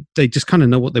they just kind of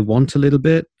know what they want a little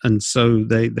bit, and so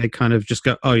they kind of just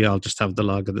go, oh yeah, I'll just have the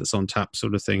lager that's on tap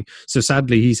sort of thing. So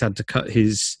sadly, he's had to cut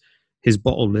his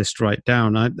bottle list right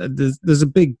down. There's a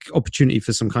big opportunity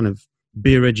for some kind of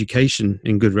beer education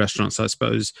in good restaurants, I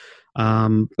suppose.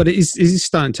 But it is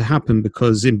starting to happen,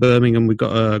 because in Birmingham we've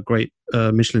got a great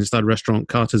Michelin-starred restaurant,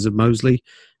 Carter's of Moseley,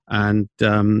 and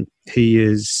he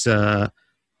is the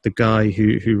guy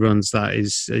who runs that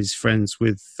is friends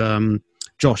with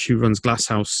Josh, who runs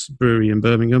Glasshouse Brewery in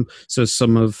Birmingham. So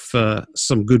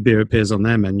some good beer appears on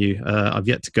their menu. I've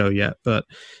yet to go yet, but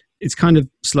it's kind of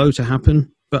slow to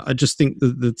happen. But I just think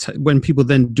that when people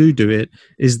then do it,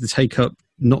 is the take-up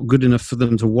not good enough for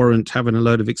them to warrant having a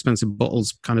load of expensive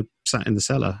bottles kind of sat in the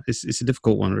cellar? It's a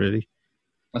difficult one, really.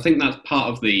 I think that's part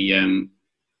of the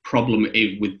problem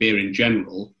with beer in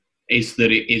general, is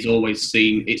that it is always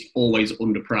seen, it's always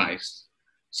underpriced.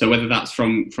 So whether that's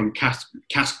from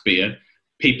cask beer,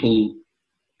 people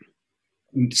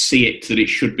see it that it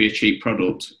should be a cheap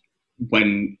product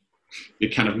when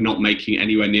you're kind of not making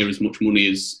anywhere near as much money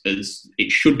as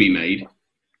it should be made.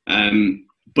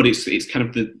 But it's kind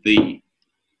of the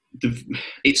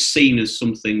it's seen as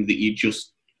something that you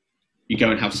go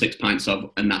and have 6 pints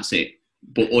of and that's it.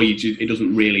 But it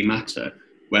doesn't really matter.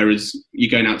 Whereas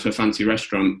you're going out to a fancy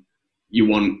restaurant, you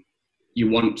want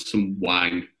some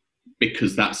wine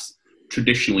because that's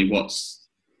traditionally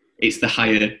it's the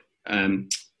higher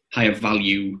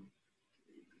value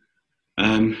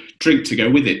drink to go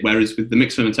with it. Whereas with the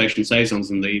mixed fermentation saisons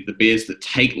and the beers that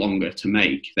take longer to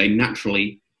make, they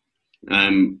naturally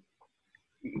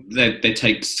they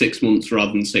take 6 months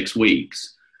rather than 6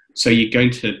 weeks. So you're going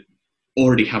to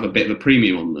already have a bit of a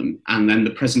premium on them, and then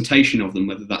the presentation of them,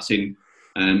 whether that's in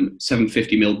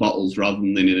 750ml bottles rather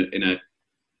than in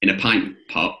a pint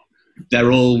pot,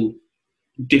 they're all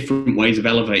different ways of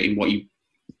elevating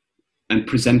and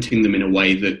presenting them in a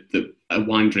way that a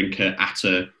wine drinker at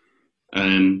a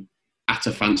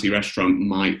fancy restaurant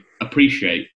might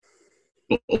appreciate,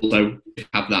 but also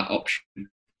have that option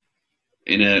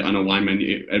on a wine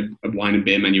menu, a wine and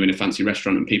beer menu in a fancy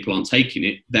restaurant, and people aren't taking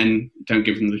it, then don't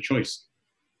give them the choice.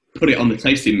 Put it on the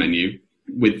tasting menu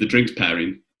with the drinks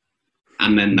pairing,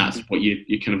 and then that's what you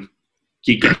get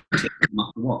it no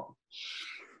matter what.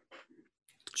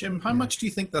 Jim, how much do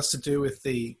you think that's to do with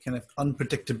the kind of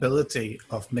unpredictability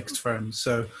of mixed ferms?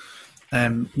 So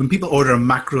when people order a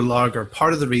macro lager,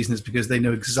 part of the reason is because they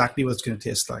know exactly what it's going to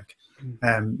taste like.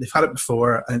 They've had it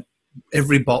before, and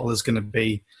every bottle is going to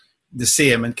be the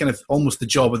same, and kind of almost the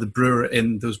job of the brewer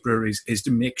in those breweries is to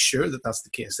make sure that that's the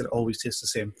case, that it always tastes the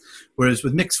same. Whereas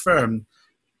with mixed ferm,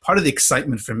 part of the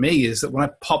excitement for me is that when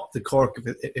I pop the cork,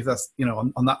 if that's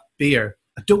on that beer,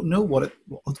 I don't know what's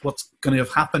going to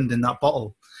have happened in that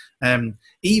bottle.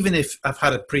 Even if I've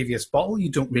had a previous bottle,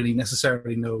 you don't really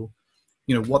necessarily know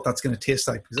what that's going to taste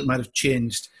like, because it might have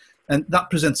changed, and that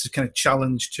presents a kind of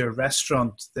challenge to a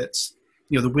restaurant that's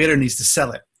the waiter needs to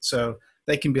sell it. So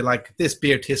they can be like, this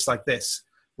beer tastes like this.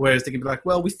 Whereas they can be like,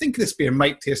 well, we think this beer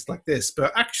might taste like this,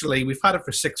 but actually we've had it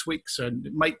for 6 weeks and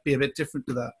it might be a bit different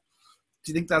to that.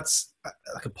 Do you think that's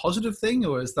like a positive thing,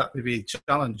 or is that maybe a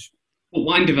challenge? Well,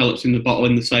 wine develops in the bottle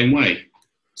in the same way.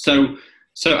 So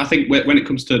I think when it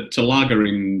comes to lager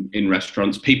in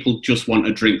restaurants, people just want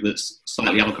a drink that's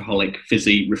slightly alcoholic,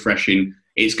 fizzy, refreshing.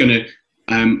 It's going to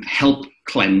help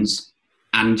cleanse,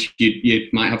 and you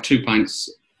might have 2 pints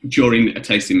during a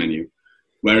tasting menu.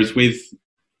 Whereas with,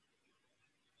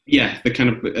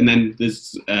 and then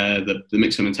there's the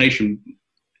mixed fermentation,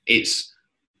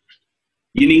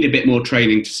 you need a bit more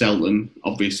training to sell them,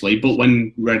 obviously. But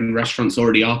when restaurants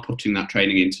already are putting that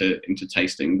training into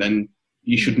tasting, then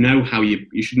you should know how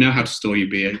to store your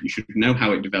beer. You should know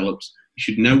how it develops. You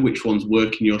should know which ones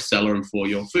work in your cellar and for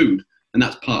your food. And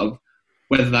that's part of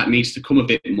whether that needs to come a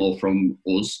bit more from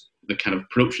us, the kind of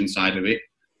production side of it,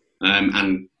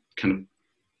 and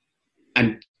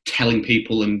telling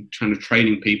people and kind of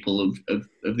training people of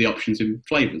the options in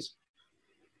flavours.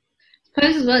 I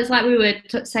suppose as well, it's like we were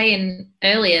saying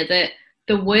earlier, that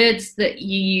the words that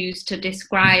you use to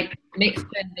describe mixed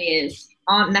ferm beers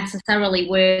aren't necessarily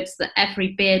words that every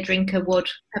beer drinker would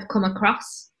have come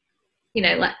across.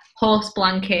 Like horse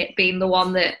blanket being the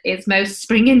one that is most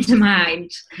springing to mind.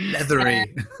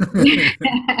 Leathery.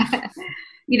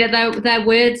 They're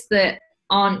words that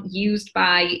aren't used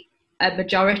by a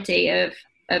majority of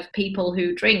people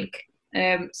who drink.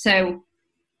 So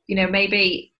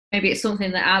maybe it's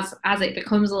something that as it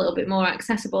becomes a little bit more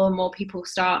accessible and more people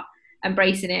start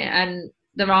embracing it, and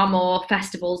there are more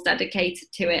festivals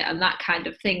dedicated to it and that kind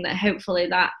of thing, that hopefully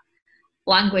that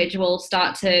language will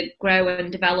start to grow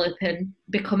and develop and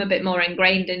become a bit more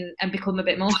ingrained and become a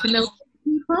bit more familiar to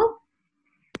people.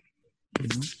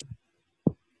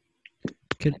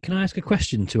 Can I ask a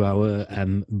question to our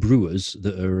brewers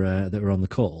that are on the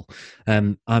call?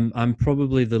 I'm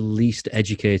probably the least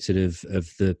educated of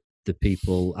the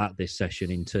people at this session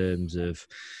in terms of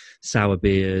sour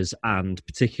beers, and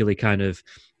particularly kind of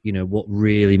what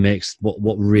really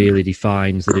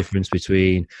defines the difference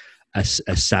between a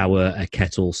sour, a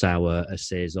kettle sour, a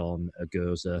saison, a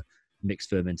gose, mixed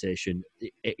fermentation.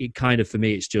 It kind of, for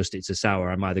me, it's a sour.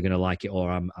 I'm either going to like it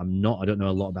or I'm not. I don't know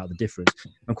a lot about the difference.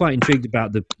 I'm quite intrigued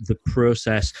about the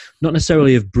process, not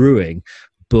necessarily of brewing,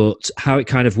 but how it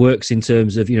kind of works in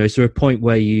terms of, is there a point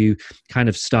where you kind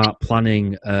of start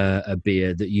planning a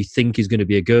beer that you think is going to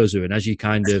be a gose, and as you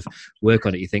kind of work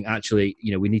on it, you think, actually,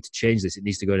 we need to change this. It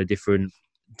needs to go in a different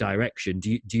direction.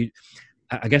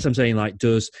 I guess I'm saying, like,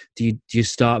 do you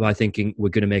start by thinking we're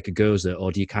going to make a goza,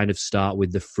 or do you kind of start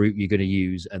with the fruit you're going to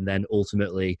use, and then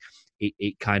ultimately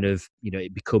it kind of,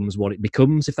 it becomes what it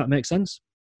becomes, if that makes sense?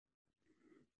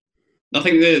 I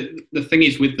think the thing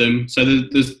is with them, so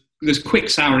there's quick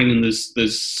souring and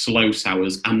there's slow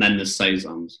sours, and then there's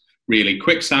saisons. Really,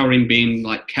 quick souring being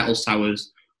like kettle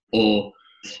sours, or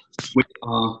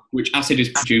which acid is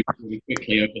produced really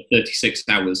quickly over 36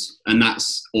 hours, and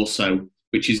that's also,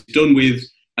 which is done with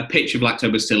a pitch of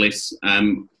lactobacillus.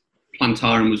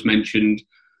 Plantarum was mentioned,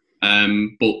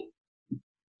 but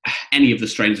any of the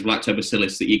strains of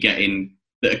lactobacillus that you get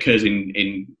that occurs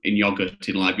in yogurt,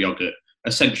 in live yogurt,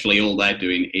 essentially all they're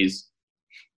doing is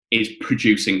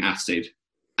producing acid,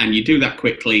 and you do that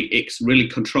quickly. It's really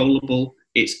controllable.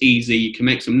 It's easy. You can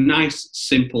make some nice,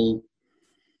 simple,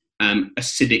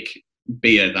 acidic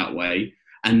beer that way,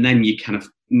 and then you kind of,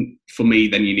 for me,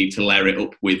 then you need to layer it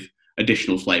up with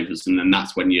additional flavors, and then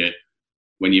that's when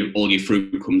all your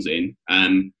fruit comes in.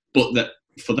 But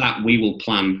for that, we will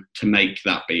plan to make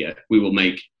that beer. We will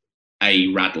make a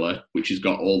Radler, which has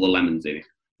got all the lemons in it.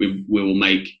 We will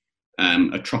make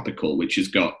a tropical, which has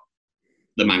got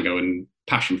the mango and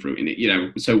passion fruit in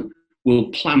it. So we'll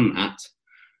plan that.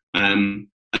 And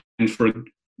for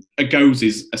a goes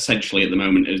is essentially at the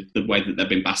moment, the way that they've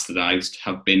been bastardized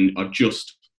are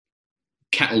just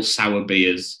kettle sour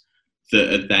beers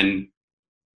that are then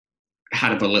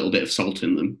had a little bit of salt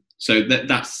in them. So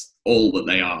that's all that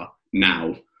they are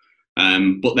now.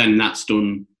 But then that's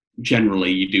done,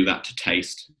 generally you do that to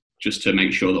taste, just to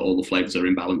make sure that all the flavors are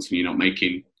in balance, and you're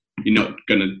not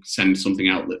going to send something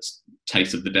out that's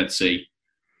taste of the Dead Sea.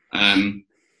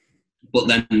 But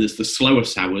then there's the slower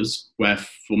sours, where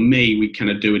for me, we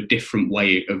kind of do a different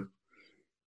way of,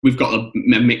 we've got a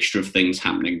mixture of things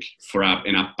happening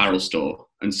in our barrel store.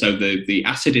 And so the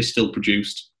acid is still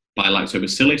produced by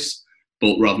lactobacillus,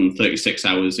 but rather than 36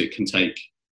 hours, it can take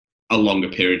a longer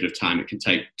period of time. It can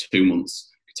take 2 months,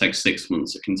 it can take 6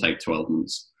 months, it can take 12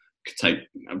 months. I've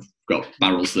got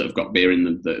barrels that have got beer in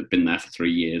them that have been there for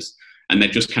 3 years, and they're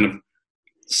just kind of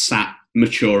sat,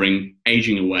 maturing,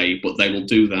 aging away, but they will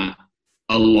do that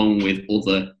along with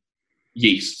other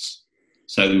yeasts.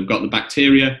 So we've got the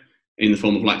bacteria in the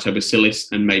form of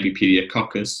lactobacillus and maybe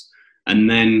pediococcus, and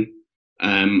then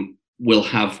we'll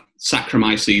have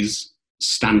Saccharomyces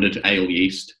standard ale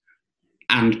yeast,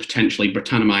 and potentially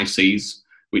Brettanomyces,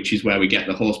 which is where we get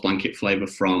the horse blanket flavour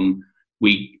from.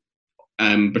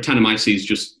 Brettanomyces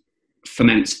just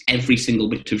ferments every single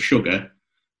bit of sugar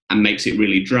and makes it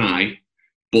really dry,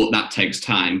 but that takes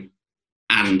time,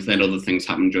 and then other things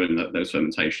happen during those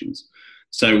fermentations.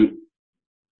 So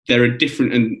they're a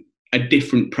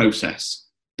different process,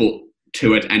 but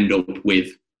to end up with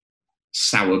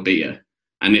sour beer.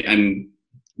 And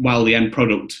while the end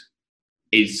product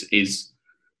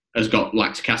has got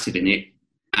lactic acid in it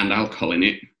and alcohol in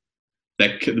it,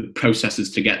 the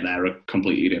processes to get there are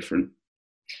completely different.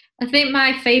 I think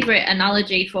my favourite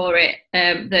analogy for it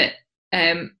that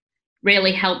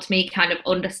really helped me kind of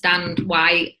understand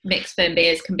why mixed ferm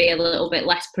beers can be a little bit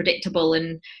less predictable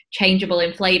and changeable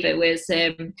in flavour was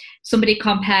somebody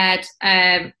compared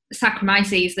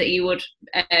Saccharomyces that you would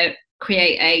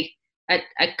create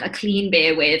a clean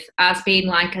beer with as being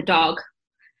like a dog,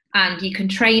 and you can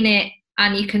train it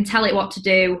and you can tell it what to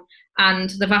do,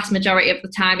 and the vast majority of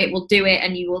the time it will do it,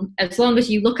 and you will, as long as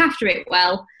you look after it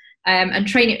well and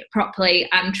train it properly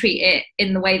and treat it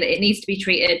in the way that it needs to be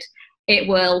treated, it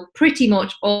will pretty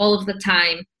much all of the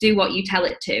time do what you tell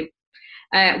it to.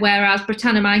 Whereas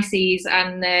Brettanomyces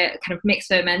and kind of mixed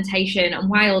fermentation and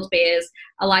wild beers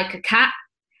are like a cat.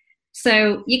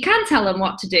 So you can tell them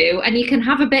what to do, and you can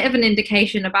have a bit of an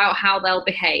indication about how they'll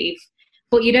behave,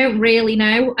 but you don't really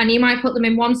know. And you might put them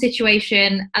in one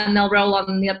situation and they'll roll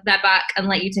on their back and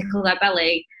let you tickle their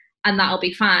belly, and that'll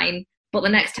be fine. But the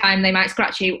next time they might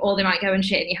scratch you, or they might go and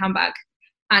shit in your handbag,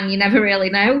 and you never really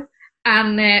know.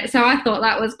 And so I thought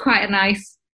that was quite a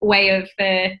nice way of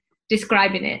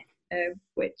describing it,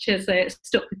 which has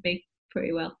stuck with me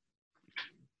pretty well.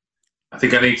 I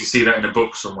think I need to see that in a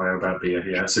book somewhere about beer.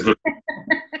 Yeah, it's a good.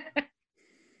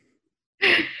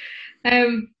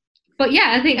 But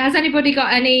yeah, I think, has anybody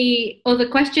got any other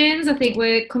questions? I think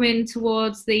we're coming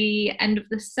towards the end of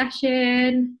the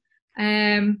session.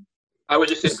 I was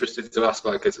just interested to ask,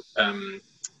 like,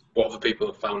 what other people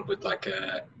have found with, like,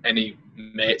 any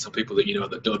mates or people that you know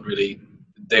that don't really,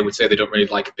 they would say they don't really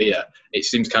like beer. It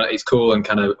seems it's cool and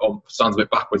kind of sounds a bit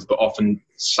backwards, but often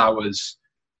sours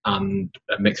and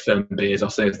mixed ferm beers or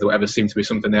says or whatever seem to be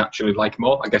something they actually like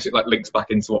more. I guess it like links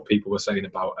back into what people were saying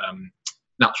about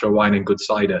natural wine and good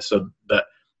cider, so that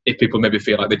if people maybe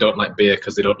feel like they don't like beer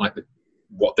because they don't like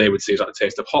what they would see as like the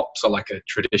taste of hops, or like a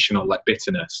traditional like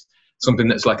bitterness, something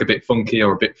that's like a bit funky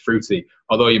or a bit fruity.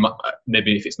 Although you might,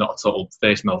 maybe if it's not a total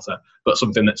face melter, but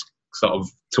something that's sort of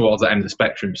towards that end of the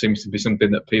spectrum seems to be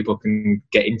something that people can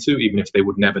get into, even if they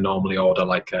would never normally order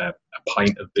like a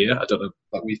pint of beer. I don't know,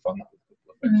 like we found that.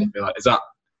 Like, is that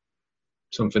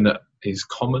something that is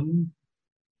common?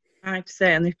 I've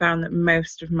certainly found that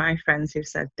most of my friends who've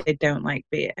said they don't like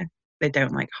beer, they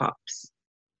don't like hops.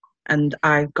 And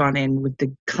I've gone in with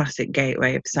the classic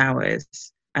gateway of sours,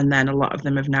 and then a lot of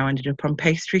them have now ended up on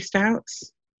pastry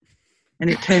stouts. And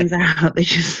it turns out they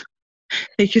just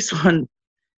want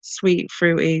sweet,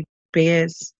 fruity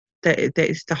beers. That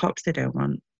it's the hops they don't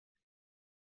want.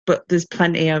 But there's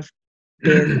plenty of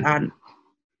beers that aren't,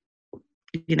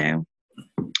 you know,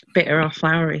 bitter or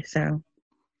flowery, so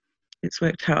it's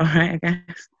worked out all right, I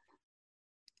guess.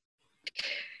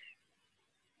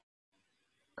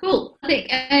 Cool. I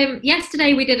think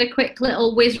yesterday we did a quick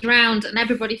little whiz round and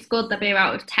everybody scored their beer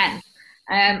out of 10.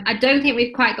 I don't think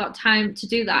we've quite got time to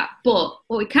do that, but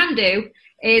what we can do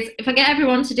is if I get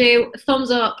everyone to do a thumbs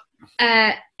up,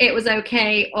 it was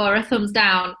okay, or a thumbs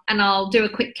down, and I'll do a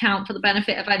quick count for the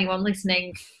benefit of anyone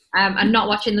listening and not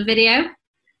watching the video.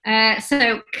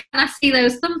 So can I see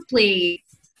those thumbs, please?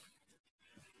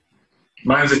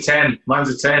 Mine's a 10.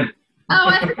 Oh,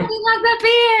 everybody likes their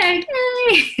beer!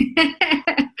 Yay!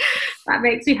 That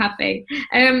makes me happy.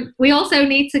 We also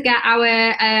need to get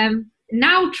our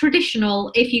now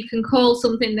traditional, if you can call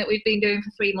something that we've been doing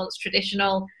for 3 months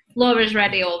traditional. Laura's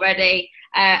ready already,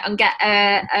 and get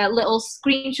a little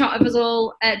screenshot of us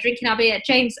all drinking our beer.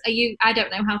 James, I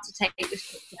don't know how to take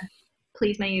this picture.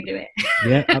 Please may you do it.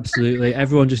 Yeah, absolutely.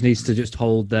 Everyone just needs to just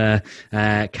hold their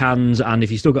cans, and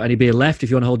if you still got any beer left, if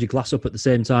you want to hold your glass up at the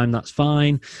same time, that's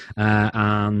fine.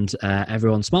 And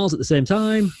everyone smiles at the same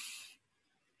time.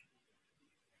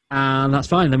 And that's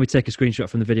fine. Then we take a screenshot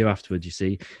from the video afterwards, you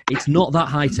see. It's not that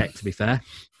high-tech, to be fair.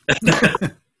 I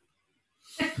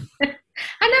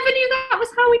never knew that was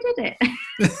how we did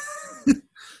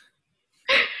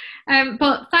it.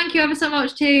 But thank you ever so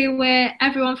much to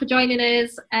everyone for joining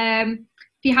us.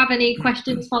 If you have any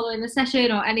questions following the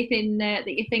session or anything that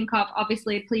you think of,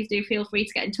 obviously, please do feel free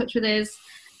to get in touch with us.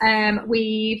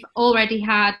 We've already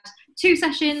had 2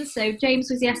 sessions. So James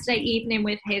was yesterday evening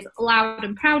with his Loud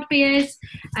and Proud beers.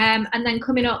 And then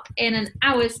coming up in an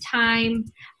hour's time,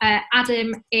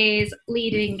 Adam is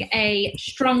leading a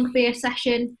strong beer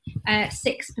session,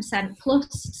 6%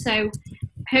 plus. So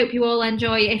hope you all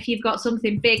enjoy if you've got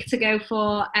something big to go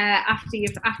for after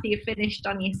you've finished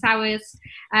on your sours.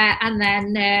 And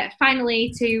then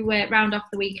finally, to round off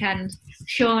the weekend,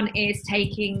 Sean is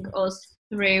taking us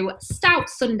through Stout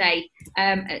Sunday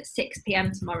at 6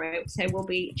 p.m. tomorrow. So we'll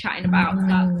be chatting about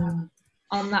that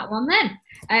on that one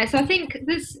then. So I think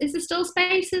is there still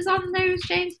spaces on those,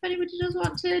 James, if anybody does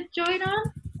want to join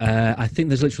on? I think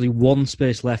there's literally 1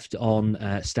 space left on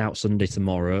Stout Sunday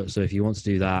tomorrow. So if you want to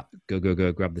do that, go,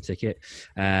 grab the ticket.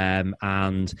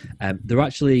 And there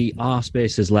actually are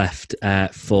spaces left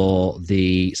for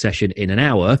the session in an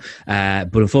hour.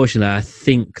 But unfortunately, I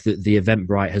think that the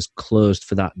Eventbrite has closed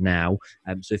for that now.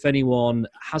 So if anyone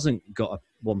hasn't got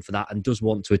one for that and does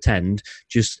want to attend,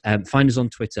 just find us on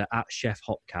Twitter at Chef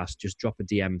Hopcast. Just drop a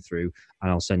DM through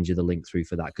and I'll send you the link through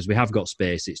for that, because we have got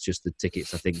space. It's just the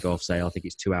tickets, I think, go off sale. I think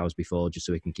it's 2 hours before, just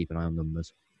so we can keep an eye on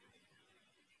numbers.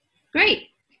 Great.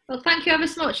 Well, thank you ever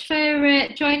so much for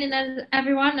joining us,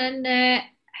 everyone, and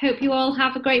hope you all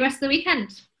have a great rest of the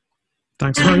weekend.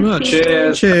 Thanks very much.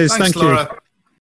 Cheers. Cheers. Thanks, Thank Laura. you.